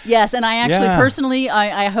force. Yes, and I actually personally,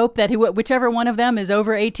 I hope that whichever one of them is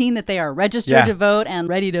over 18, that they are registered to vote and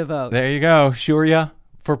ready to vote. There you go. Shourya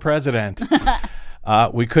for president.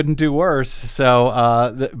 We couldn't do worse,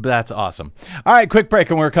 so that's awesome. All right, quick break,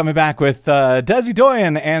 and we're coming back with Desi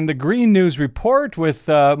Doyen and the Green News Report with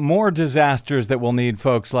more disasters that will need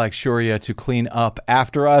folks like Shourya to clean up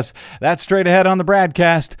after us. That's straight ahead on the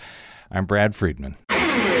BradCast. I'm Brad Friedman.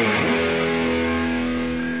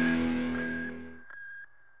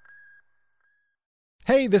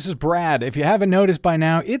 Hey, this is Brad. If you haven't noticed by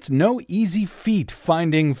now, it's no easy feat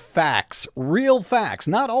finding facts, real facts,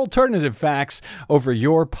 not alternative facts, over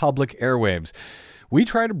your public airwaves. We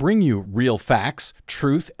try to bring you real facts,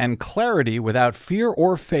 truth, and clarity without fear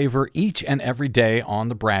or favor each and every day on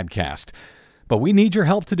the BradCast. But we need your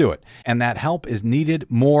help to do it, and that help is needed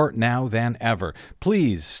more now than ever.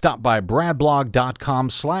 Please stop by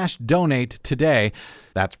bradblog.com/donate today.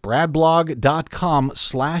 That's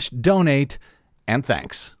bradblog.com/donate. And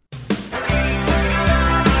thanks.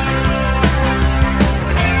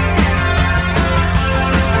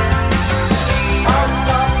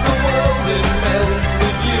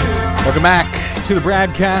 Welcome back to the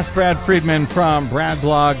BradCast. Brad Friedman from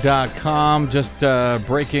bradblog.com. Just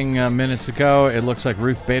breaking minutes ago, it looks like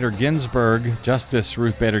Justice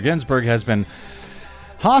Ruth Bader Ginsburg has been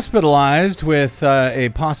hospitalized with a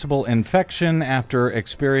possible infection after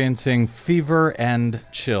experiencing fever and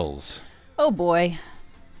chills. Oh, boy.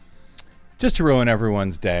 Just to ruin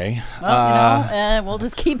everyone's day. Well, we'll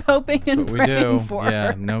just keep hoping and What we praying do. for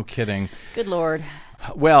Yeah, her. no kidding. Good Lord.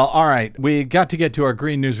 Well, all right. We got to get to our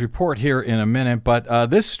Green News Report here in a minute, but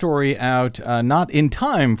this story out not in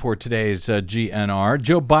time for today's GNR.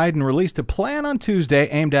 Joe Biden released a plan on Tuesday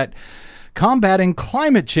aimed at combating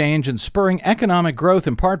climate change and spurring economic growth,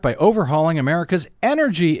 in part by overhauling America's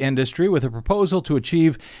energy industry with a proposal to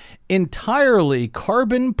achieve entirely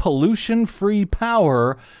carbon pollution-free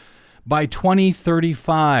power by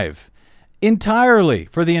 2035. Entirely,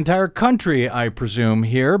 for the entire country, I presume,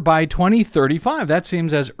 here, by 2035. That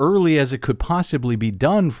seems as early as it could possibly be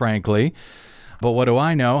done, frankly. But what do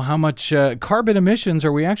I know? How much carbon emissions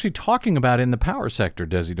are we actually talking about in the power sector,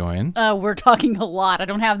 Desi Doyen? We're talking a lot. I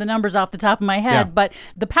don't have the numbers off the top of my head, Yeah. but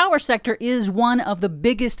the power sector is one of the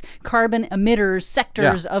biggest carbon emitters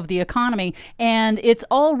sectors of the economy, and it's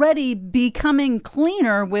already becoming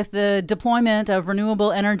cleaner with the deployment of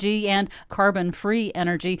renewable energy and carbon-free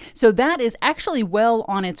energy. So that is actually well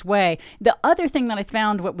on its way. The other thing that I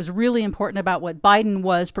found what was really important about what Biden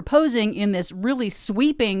was proposing in this really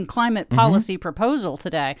sweeping climate policy proposal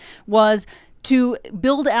today was to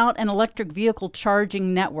build out an electric vehicle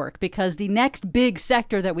charging network, because the next big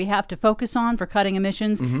sector that we have to focus on for cutting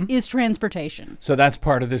emissions is transportation. So that's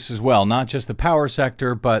part of this as well, not just the power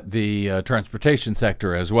sector, but the transportation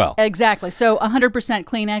sector as well. Exactly. So 100%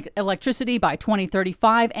 clean electricity by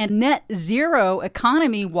 2035 and net zero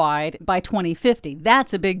economy-wide by 2050.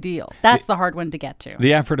 That's a big deal. That's the hard one to get to.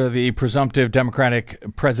 The effort of the presumptive Democratic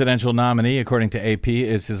presidential nominee, according to AP,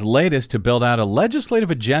 is his latest to build out a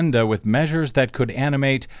legislative agenda with measures that could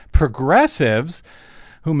animate progressives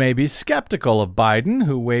who may be skeptical of Biden,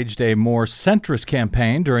 who waged a more centrist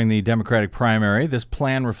campaign during the Democratic primary. This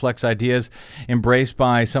plan reflects ideas embraced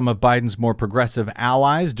by some of Biden's more progressive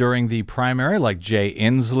allies during the primary, like Jay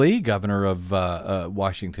Inslee, governor of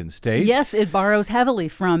Washington State. Yes, it borrows heavily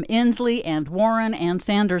from Inslee and Warren and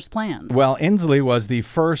Sanders' plans. Well, Inslee was the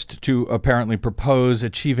first to apparently propose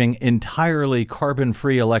achieving entirely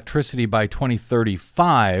carbon-free electricity by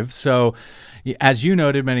 2035. So, as you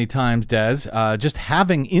noted many times, Des, just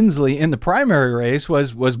having Inslee in the primary race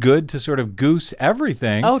was good to sort of goose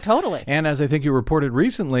everything. Oh, totally. And as I think you reported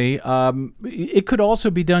recently, it could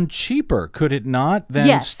also be done cheaper, could it not, than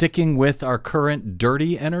Yes. sticking with our current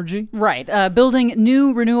dirty energy? Right. Building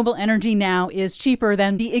new renewable energy now is cheaper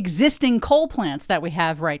than the existing coal plants that we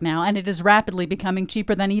have right now, and it is rapidly becoming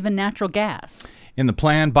cheaper than even natural gas. In the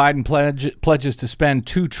plan, Biden pledges to spend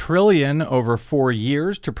 $2 trillion over 4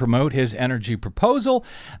 years to promote his energy proposal.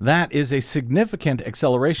 That is a significant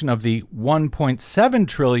acceleration of the $1.7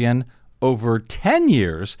 trillion over 10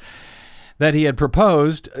 years that he had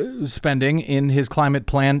proposed spending in his climate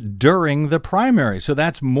plan during the primary. So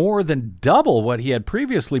that's more than double what he had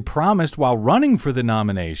previously promised while running for the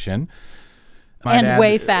nomination. And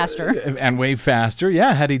way faster. And way faster.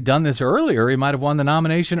 Yeah, had he done this earlier, he might have won the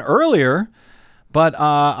nomination earlier. But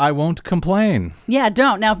I won't complain. Yeah,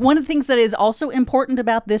 don't. Now, one of the things that is also important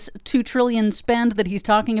about this $2 trillion spend that he's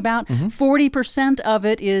talking about, 40% of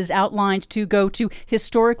it is outlined to go to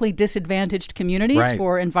historically disadvantaged communities Right.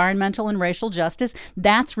 for environmental and racial justice.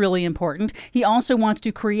 That's really important. He also wants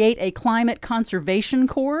to create a climate conservation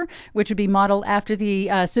corps, which would be modeled after the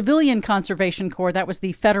Civilian Conservation Corps. That was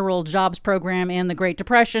the federal jobs program in the Great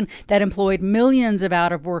Depression that employed millions of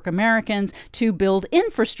out-of-work Americans to build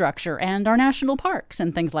infrastructure and our national parks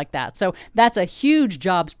and things like that. So that's a huge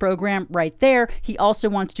jobs program right there. He also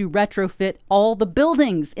wants to retrofit all the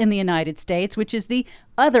buildings in the United States, which is the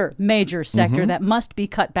other major sector that must be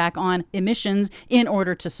cut back on emissions in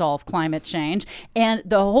order to solve climate change. And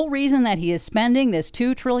the whole reason that he is spending this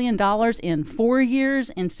 $2 trillion in 4 years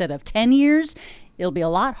instead of 10 years, it'll be a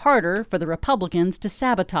lot harder for the Republicans to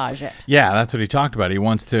sabotage it. Yeah, that's what he talked about. He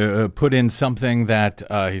wants to put in something that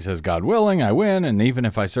he says, God willing, I win. And even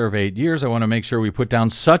if I serve 8 years, I want to make sure we put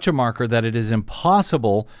down such a marker that it is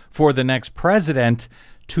impossible for the next president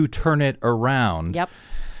to turn it around. Yep.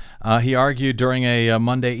 He argued during a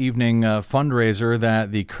Monday evening fundraiser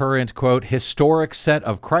that the current, quote, historic set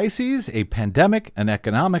of crises, a pandemic, an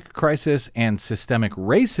economic crisis, and systemic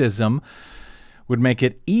racism would make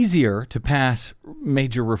it easier to pass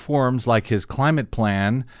major reforms like his climate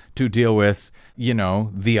plan to deal with, you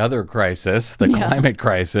know, the other crisis, the climate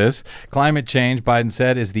crisis. Climate change, Biden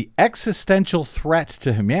said, is the existential threat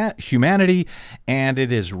to humanity, and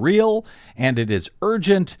it is real, and it is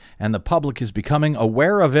urgent, and the public is becoming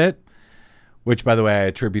aware of it, which, by the way, I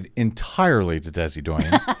attribute entirely to Desi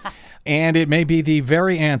Doyen. And it may be the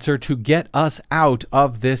very answer to get us out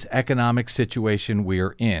of this economic situation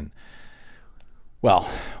we're in. Well,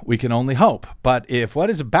 we can only hope. But if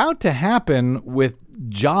what is about to happen with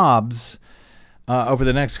jobs over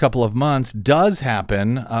the next couple of months does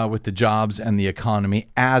happen with the jobs and the economy,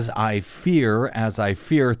 as I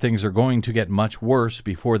fear things are going to get much worse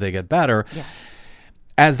before they get better. Yes.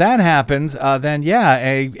 As that happens, then,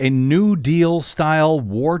 a New Deal-style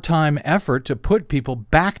wartime effort to put people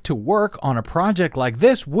back to work on a project like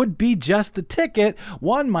this would be just the ticket.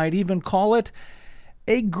 One might even call it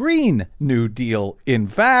a Green New Deal, in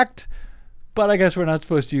fact. But I guess we're not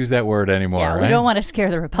supposed to use that word anymore, Yeah, we right? don't want to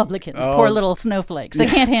scare the Republicans. Oh. Poor little snowflakes. They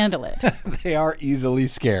can't handle it. They are easily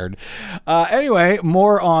scared. Anyway,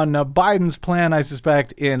 more on Biden's plan, I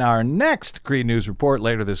suspect, in our next Green News Report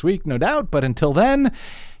later this week, no doubt. But until then,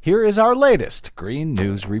 here is our latest Green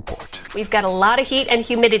News Report. We've got a lot of heat and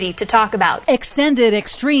humidity to talk about. Extended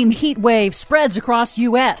extreme heat wave spreads across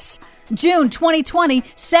U.S. June 2020,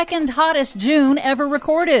 second hottest June ever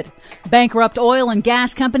recorded. Bankrupt oil and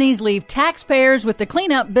gas companies leave taxpayers with the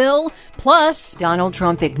cleanup bill. Plus, Donald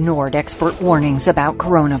Trump ignored expert warnings about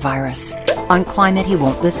coronavirus. On climate, he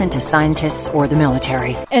won't listen to scientists or the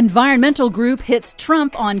military. environmental group hits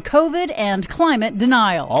Trump on COVID and climate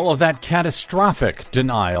denial. All of that catastrophic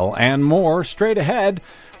denial and more straight ahead.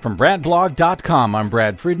 From BradBlog.com, I'm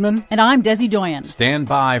Brad Friedman. And I'm Desi Doyen. Stand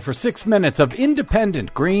by for 6 minutes of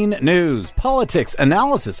independent green news, politics,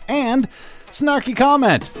 analysis, and snarky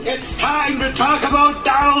comment. It's time to talk about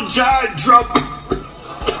Donald John Trump.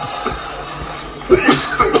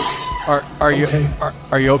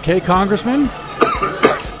 Are you okay, Congressman?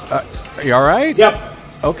 Are you all right? Yep.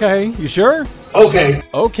 Okay. You sure? Okay.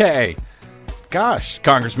 Okay. Gosh,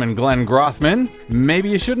 Congressman Glenn Grothman, maybe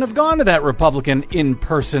you shouldn't have gone to that Republican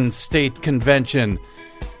in-person state convention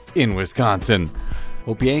in Wisconsin.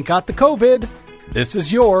 Hope you ain't got the COVID. This is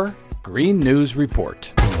your Green News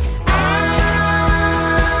Report. I'm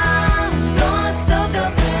gonna soak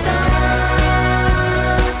up the sun.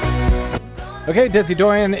 Okay, Desi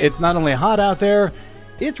Doyen, it's not only hot out there,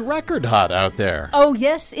 it's record hot out there. Oh,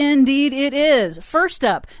 yes, indeed it is. First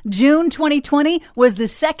up, June 2020 was the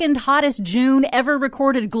second hottest June ever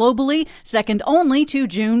recorded globally, second only to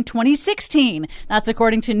June 2016. That's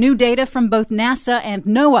according to new data from both NASA and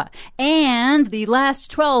NOAA. And the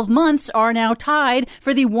last 12 months are now tied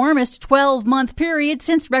for the warmest 12-month period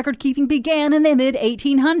since record-keeping began in the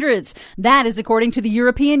mid-1800s. That is according to the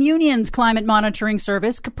European Union's climate monitoring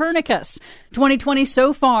service, Copernicus. 2020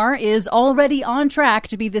 so far is already on track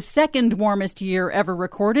to be the second warmest year ever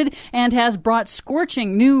recorded and has brought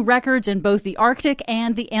scorching new records in both the Arctic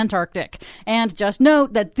and the Antarctic. And just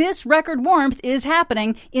note that this record warmth is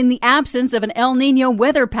happening in the absence of an El Nino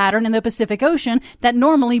weather pattern in the Pacific Ocean that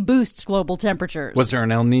normally boosts global temperatures. Was there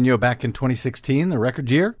an El Nino back in 2016, the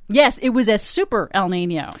record year? Yes, it was a super El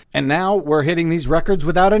Nino. And now we're hitting these records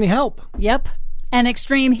without any help. Yep. An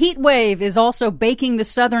extreme heat wave is also baking the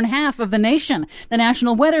southern half of the nation. The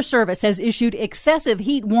National Weather Service has issued excessive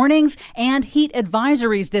heat warnings and heat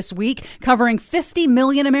advisories this week, covering 50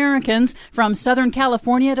 million Americans from Southern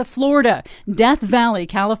California to Florida. Death Valley,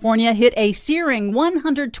 California hit a searing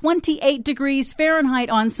 128 degrees Fahrenheit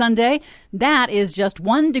on Sunday. That is just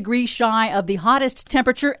 1 degree shy of the hottest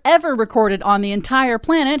temperature ever recorded on the entire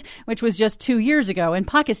planet, which was just 2 years ago in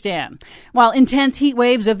Pakistan. While intense heat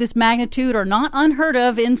waves of this magnitude are not unheard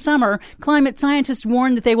of in summer, climate scientists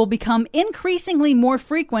warn that they will become increasingly more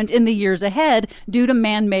frequent in the years ahead due to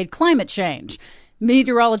man-made climate change.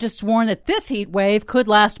 Meteorologists warn that this heat wave could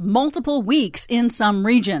last multiple weeks in some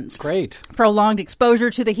regions. Great. Prolonged exposure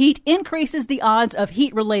to the heat increases the odds of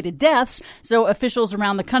heat-related deaths, so officials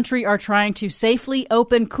around the country are trying to safely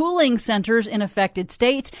open cooling centers in affected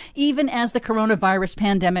states, even as the coronavirus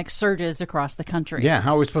pandemic surges across the country. Yeah,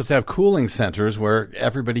 how are we supposed to have cooling centers where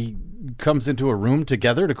everybody comes into a room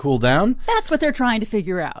together to cool down? That's what they're trying to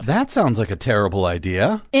figure out. That sounds like a terrible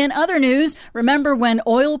idea. In other news, remember when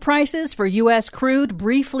oil prices for U.S. crude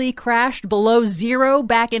briefly crashed below zero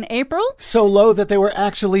back in April? So low that they were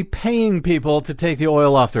actually paying people to take the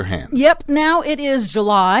oil off their hands. Yep, now it is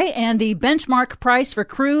July, and the benchmark price for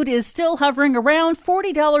crude is still hovering around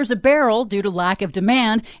 $40 a barrel due to lack of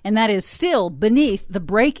demand, and that is still beneath the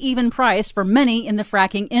break-even price for many in the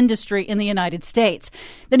fracking industry in the United States.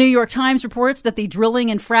 The New York Times reports that the drilling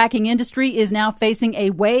and fracking industry is now facing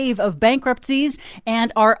a wave of bankruptcies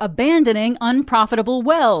and are abandoning unprofitable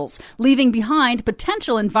wells, leaving behind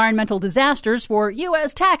potential environmental disasters for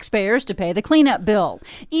U.S. taxpayers to pay the cleanup bill,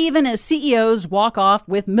 even as CEOs walk off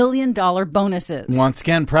with million-dollar bonuses. Once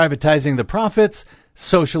again, privatizing the profits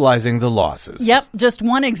socializing the losses. Yep, just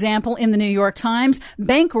one example in the New York Times.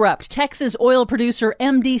 Bankrupt Texas oil producer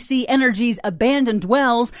MDC Energy's abandoned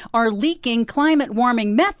wells are leaking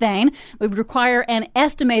climate-warming methane. It would require an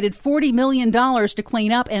estimated $40 million to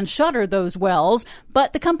clean up and shutter those wells,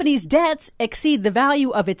 but the company's debts exceed the value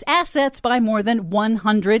of its assets by more than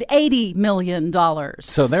 $180 million.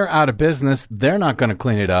 So they're out of business. They're not going to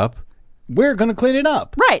clean it up. We're going to clean it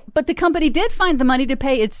up. Right, but the company did find the money to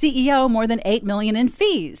pay its CEO more than $8 million in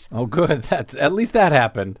fees. Oh, good. At least that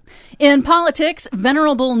happened. In politics,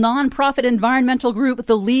 venerable nonprofit environmental group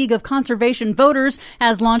the League of Conservation Voters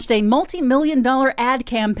has launched a multi-million-dollar ad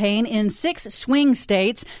campaign in 6 swing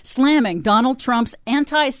states, slamming Donald Trump's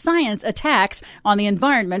anti-science attacks on the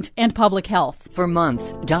environment and public health. For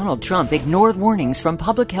months, Donald Trump ignored warnings from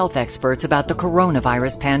public health experts about the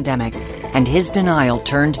coronavirus pandemic, and his denial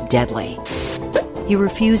turned deadly. He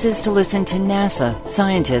refuses to listen to NASA,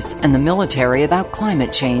 scientists, and the military about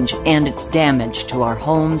climate change and its damage to our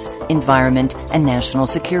homes, environment, and national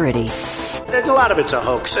security. A lot of it's a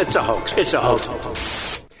hoax. It's a hoax. It's a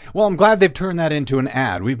hoax. Well, I'm glad they've turned that into an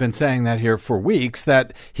ad. We've been saying that here for weeks,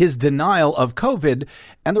 that his denial of COVID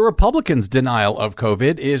and the Republicans' denial of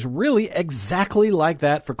COVID is really exactly like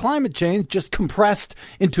that for climate change, just compressed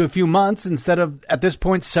into a few months instead of, at this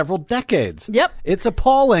point, several decades. Yep. It's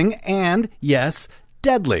appalling and, yes,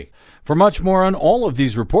 deadly. For much more on all of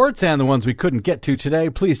these reports and the ones we couldn't get to today,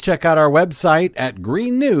 please check out our website at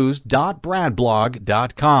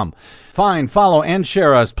greennews.bradblog.com. Find, follow, and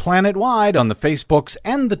share us planet-wide on the Facebooks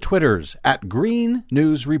and the Twitters at Green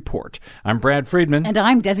News Report. I'm Brad Friedman. And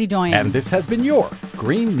I'm Desi Doyen. And this has been your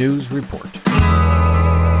Green News Report.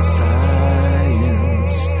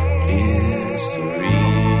 Science is real.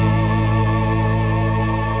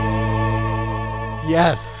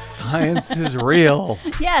 Yes, science is real.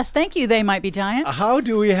 Yes, thank you, They Might Be Giants.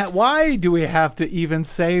 Why do we have to even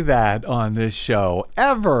say that on this show,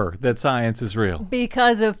 ever, that science is real?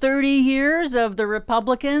 Because of 30 years of the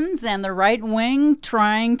Republicans and the right wing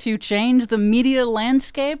trying to change the media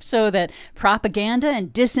landscape so that propaganda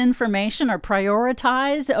and disinformation are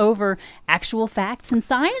prioritized over actual facts and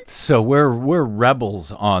science. So we're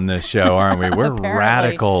rebels on this show, aren't we? We're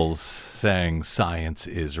radicals saying science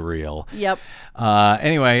is real. Yep.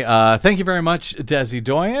 Anyway, thank you very much, Desi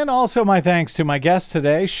Doyen. Also, my thanks to my guest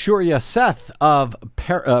today, Shourya Seth of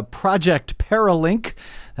Project Paralink.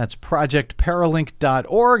 That's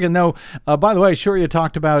projectparalink.org. And though, by the way, Shourya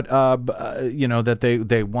talked about, that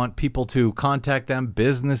they want people to contact them,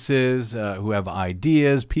 businesses who have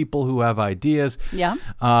ideas, people who have ideas. Yeah.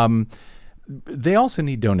 They also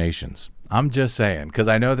need donations. I'm just saying, because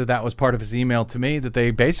I know that was part of his email to me, that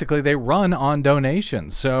they run on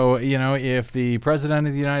donations. So, if the president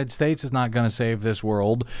of the United States is not going to save this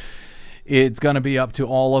world, it's going to be up to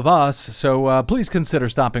all of us. So please consider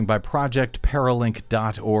stopping by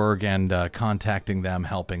projectparalink.org and contacting them,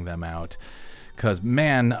 helping them out. Because,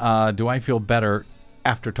 man, do I feel better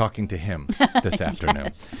after talking to him this afternoon.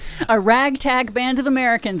 Yes. A ragtag band of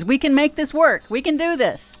Americans. We can make this work. We can do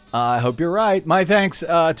this. I hope you're right. My thanks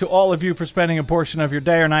to all of you for spending a portion of your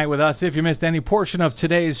day or night with us. If you missed any portion of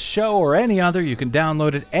today's show or any other, you can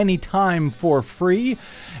download it anytime for free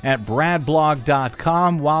at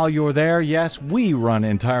bradblog.com. While you're there, yes, we run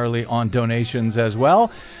entirely on donations as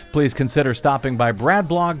well. Please consider stopping by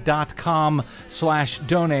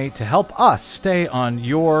bradblog.com/donate to help us stay on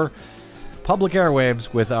your public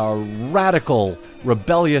airwaves with our radical,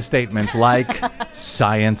 rebellious statements like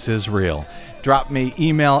science is real. Drop me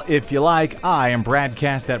email if you like. I am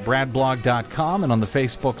BradCast at bradblog.com, and on the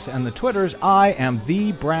Facebooks and the Twitters, I am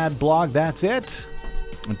the Brad Blog. That's it.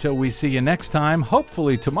 Until we see you next time,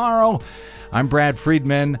 hopefully tomorrow, I'm Brad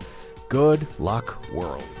Friedman. Good luck,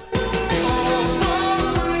 world.